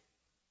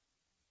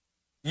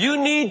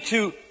 you need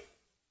to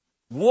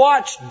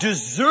watch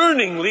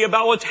discerningly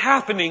about what's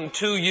happening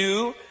to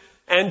you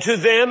and to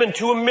them and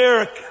to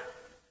America.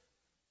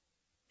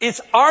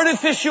 It's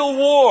artificial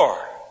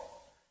war.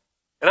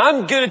 And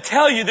I'm going to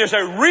tell you there's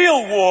a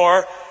real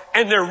war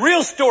and there are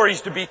real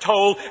stories to be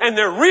told and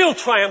there are real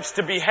triumphs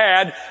to be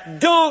had.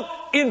 Don't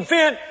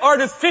invent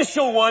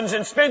artificial ones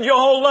and spend your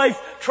whole life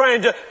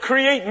trying to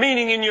create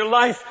meaning in your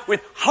life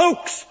with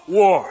hoax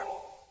war.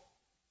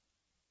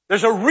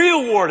 There's a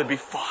real war to be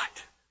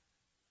fought.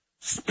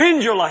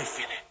 Spend your life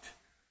in it.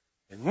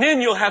 And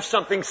then you'll have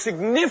something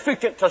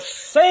significant to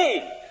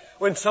say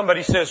when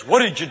somebody says, what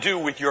did you do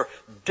with your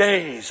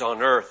days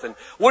on earth? And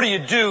what do you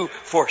do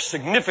for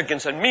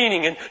significance and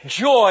meaning and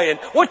joy? And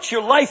what's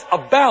your life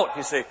about?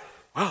 You say,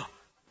 well,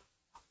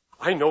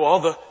 I know all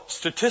the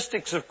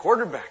statistics of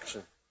quarterbacks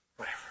and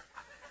whatever.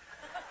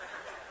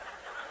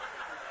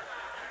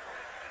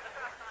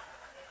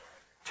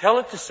 Tell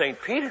it to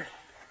St. Peter.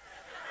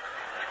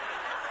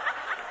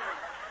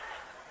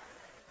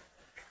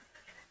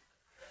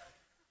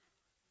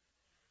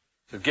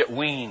 So get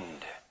weaned.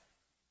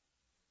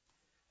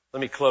 Let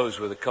me close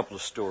with a couple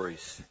of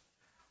stories. I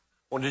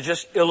want to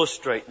just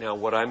illustrate now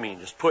what I mean.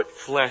 Just put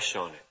flesh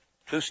on it.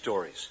 2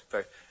 stories. In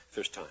fact, if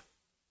there's time.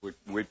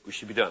 We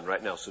should be done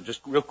right now. So just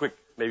real quick,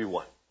 maybe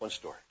one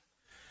story.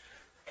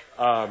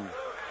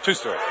 2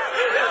 stories.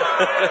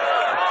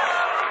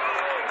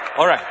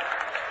 All right.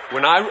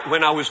 When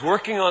I was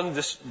working on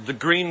the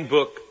green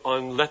book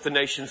on Let the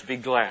Nations Be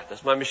Glad,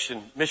 that's my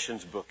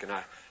missions book, and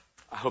I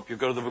hope you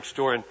go to the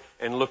bookstore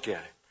and look at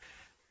it.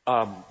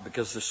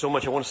 Because there's so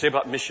much I want to say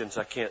about missions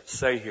I can't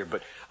say here.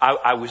 But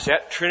I was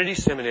at Trinity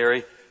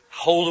Seminary,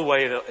 holed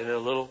away in a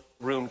little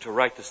room to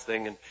write this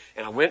thing, and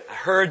I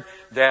heard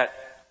that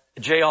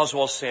J.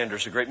 Oswald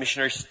Sanders, a great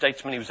missionary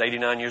statesman, he was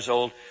 89 years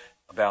old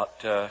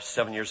about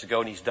 7 years ago,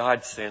 and he's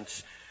died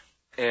since.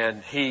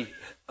 And he,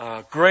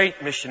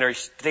 great missionary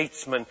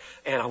statesman,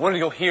 and I wanted to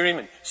go hear him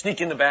and sneak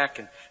in the back,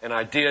 and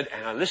I did,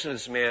 and I listened to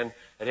this man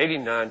at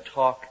 89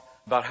 talk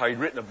about how he'd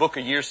written a book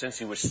a year since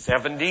he was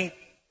 70.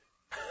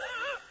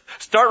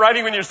 Start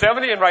writing when you're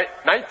 70 and write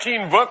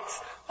 19 books?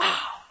 Wow,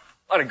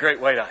 what a great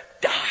way to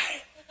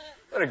die.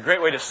 What a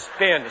great way to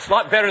spend. It's a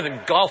lot better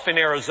than golf in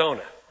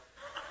Arizona.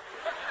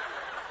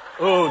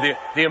 Oh,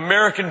 the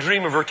American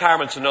dream of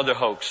retirement's another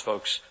hoax,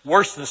 folks.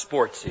 Worse than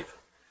sports even.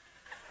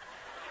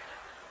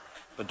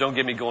 But don't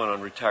get me going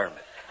on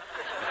retirement.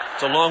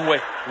 It's a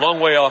long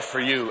way off for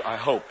you, I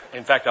hope.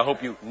 In fact, I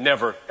hope you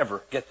never,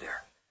 ever get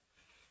there.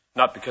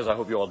 Not because I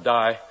hope you all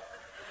die.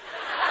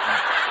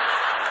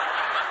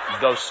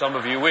 Though some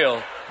of you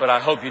will, but I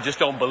hope you just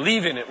don't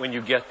believe in it when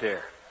you get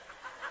there.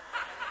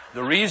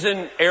 The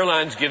reason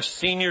airlines give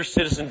senior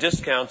citizen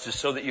discounts is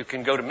so that you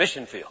can go to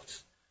mission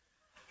fields.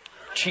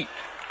 Cheap.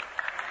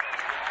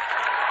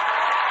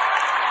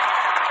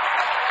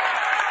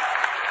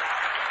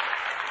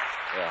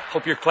 Yeah,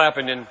 hope you're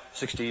clapping in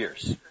 60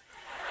 years.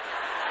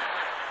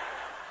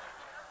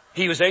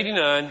 He was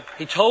 89.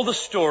 He told the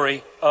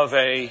story of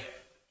a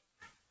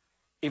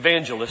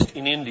evangelist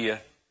in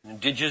India, an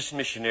indigenous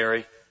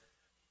missionary,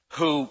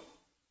 who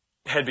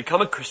had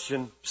become a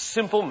Christian,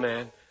 simple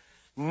man,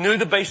 knew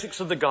the basics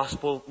of the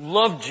gospel,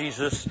 loved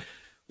Jesus,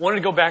 wanted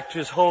to go back to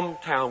his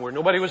hometown where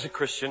nobody was a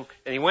Christian,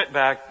 and he went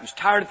back. He was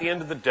tired at the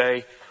end of the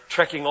day,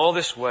 trekking all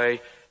this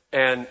way,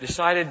 and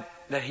decided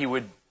that he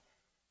would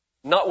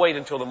not wait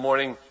until the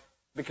morning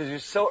because he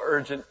was so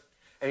urgent.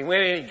 And he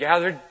went in and he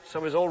gathered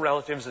some of his old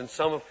relatives and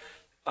some of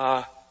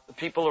the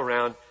people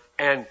around,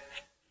 and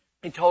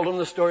he told them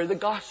the story of the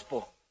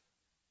gospel.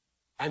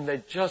 And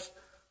they just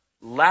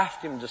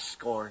laughed him to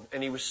scorn,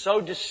 and he was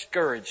so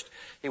discouraged.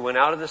 He went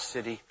out of the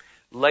city,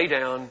 lay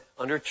down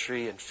under a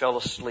tree, and fell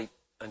asleep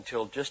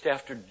until just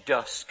after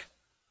dusk.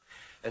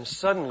 And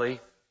suddenly,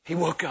 he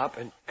woke up,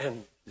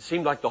 and it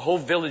seemed like the whole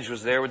village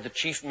was there with the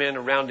chief men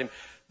around him,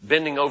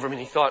 bending over him,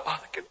 and he thought, oh,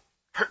 they could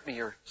hurt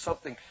me or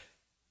something.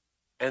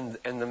 And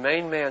the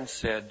main man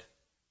said,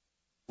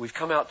 we've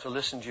come out to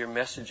listen to your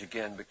message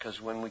again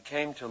because when we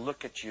came to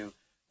look at you,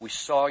 we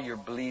saw your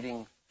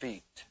bleeding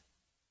feet.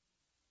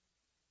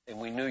 And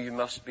we knew you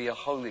must be a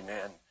holy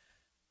man,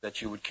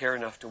 that you would care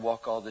enough to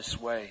walk all this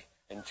way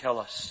and tell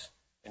us.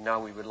 And now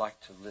we would like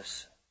to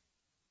listen.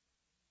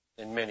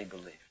 And many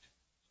believed.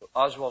 So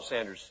Oswald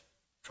Sanders,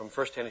 from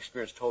first-hand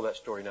experience, told that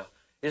story. Now,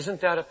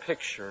 isn't that a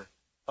picture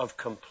of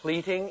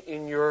completing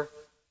in your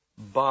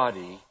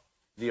body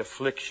the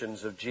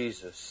afflictions of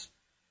Jesus,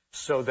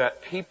 so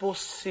that people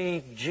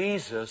see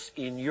Jesus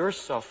in your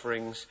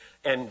sufferings,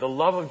 and the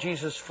love of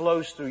Jesus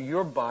flows through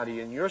your body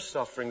and your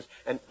sufferings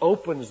and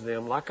opens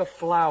them like a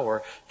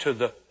flower to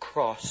the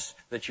cross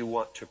that you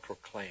want to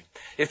proclaim.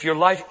 If your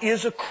life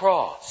is a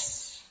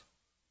cross,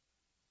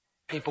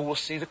 people will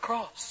see the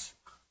cross.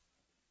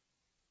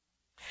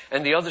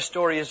 And the other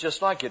story is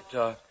just like it.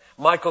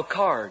 Michael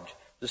Card,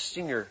 the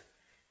singer,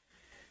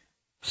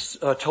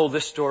 told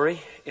this story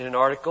in an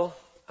article.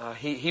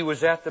 He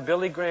was at the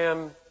Billy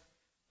Graham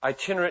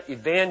itinerant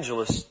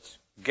evangelist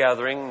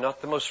gathering,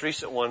 not the most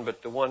recent one,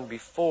 but the one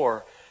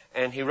before.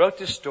 And he wrote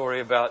this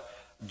story about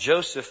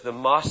Joseph, the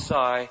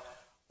Maasai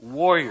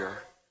warrior.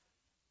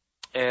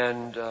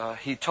 And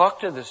he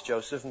talked to this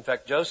Joseph. In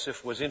fact,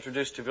 Joseph was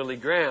introduced to Billy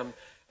Graham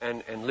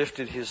and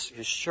lifted his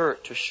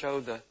shirt to show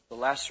the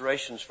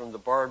lacerations from the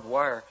barbed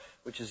wire,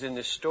 which is in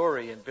this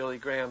story. And Billy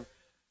Graham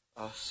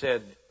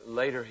said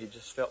later he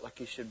just felt like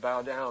he should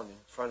bow down in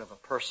front of a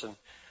person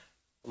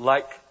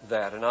like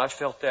that. And I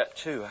felt that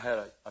too. I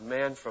had a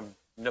man from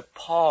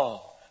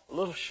Nepal, a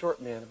little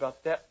short man,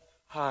 about that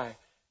high,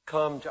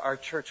 come to our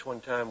church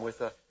one time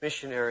with a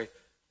missionary.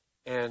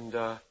 And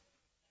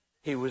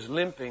he was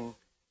limping,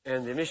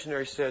 and the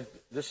missionary said,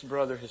 this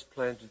brother has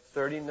planted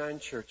 39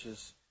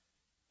 churches,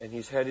 and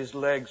he's had his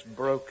legs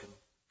broken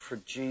for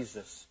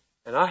Jesus.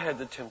 And I had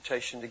the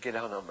temptation to get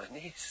down on my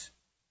knees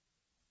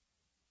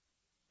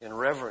and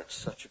reverence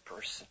such a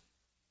person.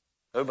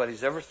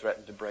 Nobody's ever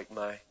threatened to break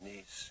my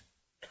knees.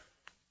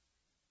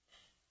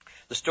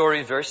 The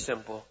story is very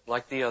simple,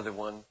 like the other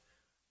one.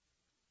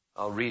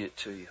 I'll read it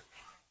to you.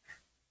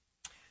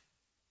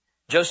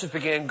 Joseph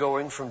began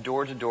going from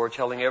door to door,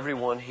 telling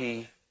everyone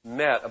he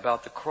met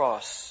about the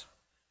cross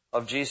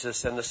of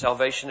Jesus and the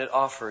salvation it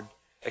offered,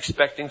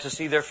 expecting to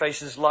see their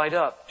faces light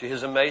up. To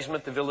his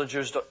amazement, the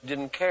villagers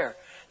didn't care.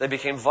 They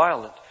became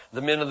violent.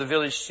 The men of the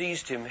village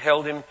seized him,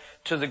 held him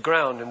to the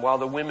ground, and while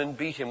the women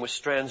beat him with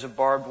strands of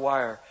barbed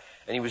wire,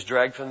 and he was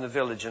dragged from the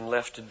village and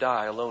left to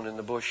die alone in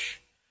the bush.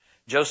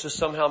 Joseph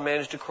somehow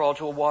managed to crawl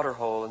to a water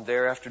hole, and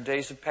there, after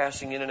days of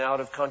passing in and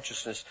out of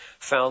consciousness,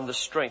 found the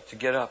strength to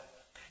get up.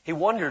 He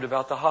wondered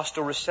about the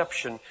hostile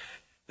reception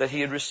that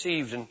he had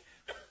received and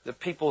the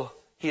people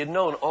he had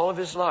known all of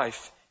his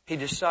life. He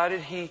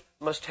decided he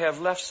must have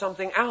left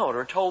something out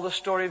or told the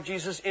story of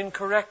Jesus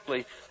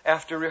incorrectly.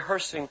 After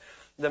rehearsing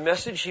the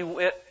message, he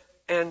went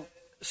and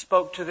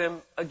spoke to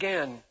them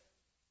again.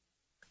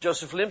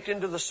 Joseph limped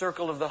into the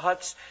circle of the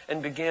huts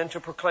and began to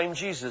proclaim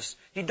Jesus.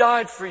 He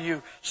died for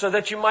you so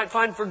that you might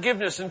find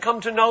forgiveness and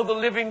come to know the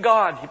living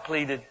God, he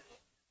pleaded.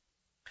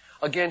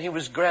 Again, he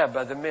was grabbed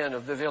by the men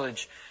of the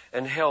village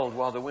and held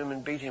while the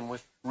women beat him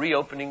with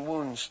reopening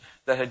wounds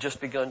that had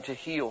just begun to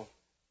heal.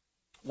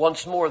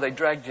 Once more, they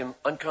dragged him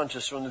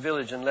unconscious from the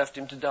village and left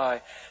him to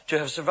die. To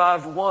have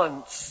survived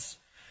once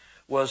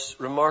was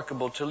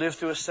remarkable. To live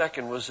through a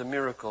second was a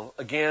miracle.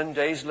 Again,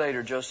 days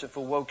later, Joseph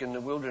awoke in the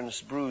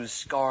wilderness, bruised,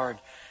 scarred,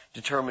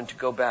 determined to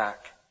go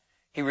back.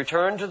 He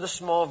returned to the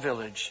small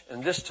village,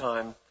 and this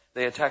time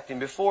they attacked him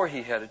before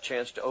he had a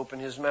chance to open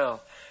his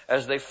mouth.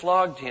 As they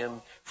flogged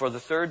him for the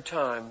third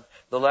time,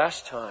 the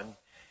last time,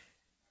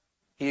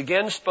 he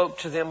again spoke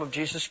to them of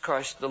Jesus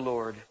Christ the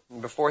Lord.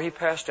 And before he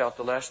passed out,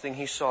 the last thing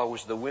he saw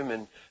was the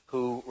women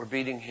who were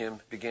beating him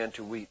began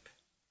to weep.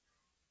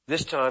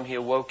 This time he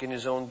awoke in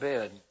his own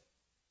bed.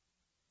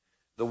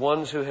 The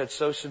ones who had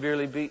so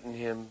severely beaten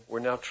him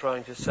were now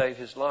trying to save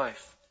his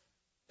life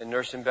and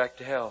nurse him back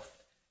to health.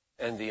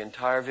 And the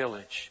entire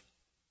village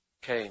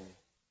came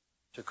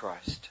to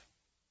Christ.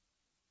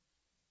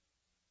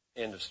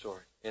 End of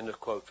story. End of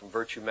quote from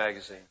Virtue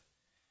Magazine,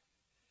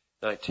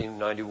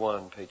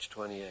 1991, page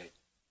 28,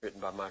 written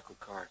by Michael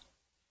Card.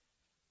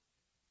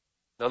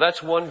 Now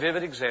that's one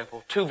vivid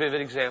example, two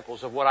vivid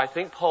examples of what I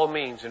think Paul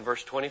means in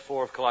verse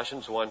 24 of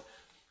Colossians 1.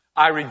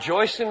 I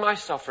rejoice in my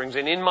sufferings,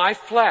 and in my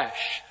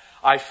flesh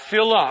I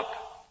fill up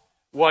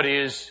what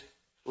is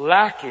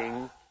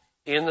lacking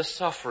in the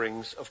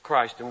sufferings of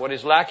Christ. And what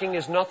is lacking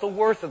is not the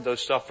worth of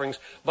those sufferings,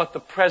 but the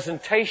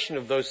presentation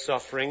of those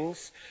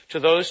sufferings to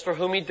those for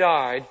whom He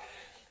died,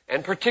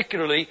 and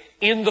particularly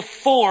in the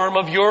form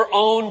of your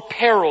own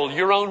peril,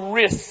 your own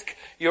risk,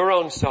 your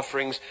own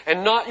sufferings,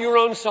 and not your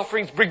own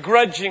sufferings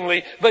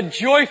begrudgingly, but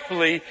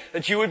joyfully,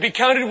 that you would be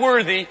counted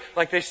worthy,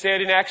 like they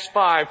said in Acts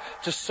 5,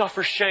 to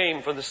suffer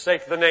shame for the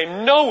sake of the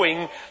name,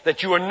 knowing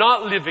that you are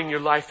not living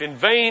your life in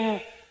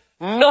vain.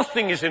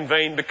 Nothing is in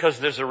vain because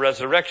there's a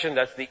resurrection.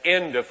 That's the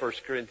end of 1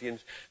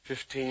 Corinthians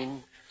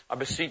 15. I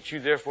beseech you,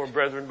 therefore,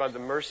 brethren, by the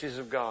mercies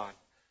of God,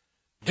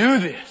 do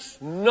this.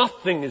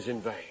 Nothing is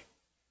in vain.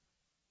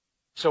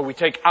 So we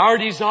take our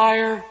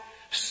desire,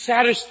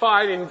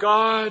 satisfied in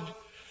God,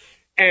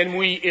 and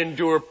we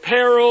endure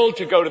peril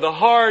to go to the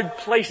hard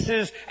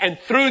places, and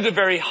through the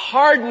very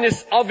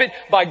hardness of it,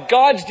 by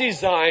God's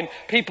design,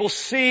 people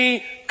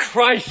see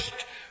Christ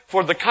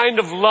for the kind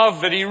of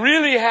love that He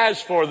really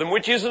has for them,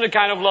 which isn't a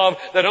kind of love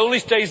that only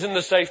stays in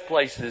the safe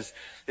places.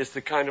 It's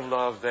the kind of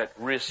love that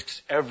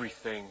risks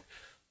everything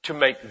to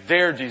make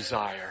their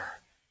desire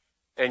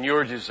and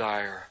your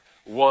desire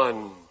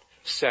one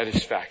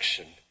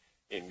satisfaction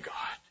in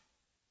God.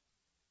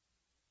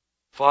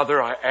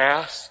 Father, I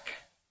ask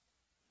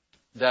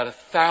that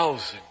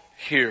 1,000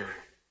 here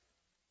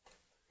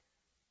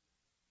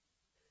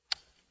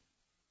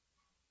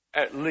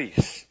at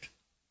least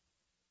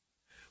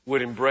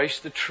would embrace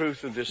the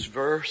truth of this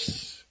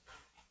verse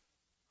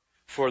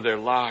for their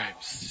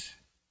lives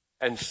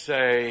and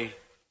say,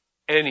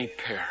 any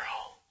peril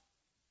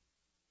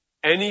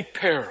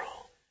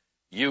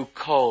you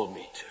call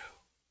me to,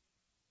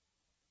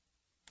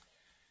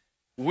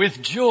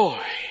 with joy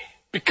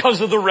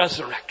because of the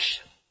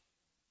resurrection,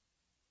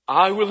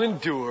 I will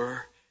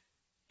endure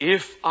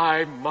if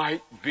I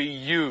might be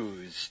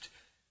used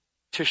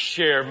to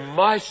share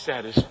my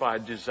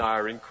satisfied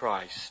desire in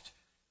Christ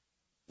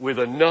with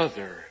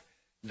another,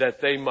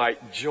 that they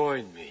might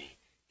join me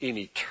in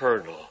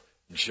eternal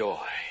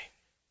joy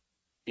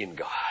in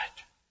God.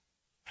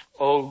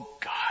 Oh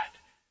God,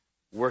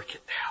 work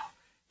it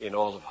now in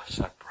all of us,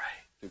 I pray,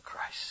 through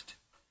Christ.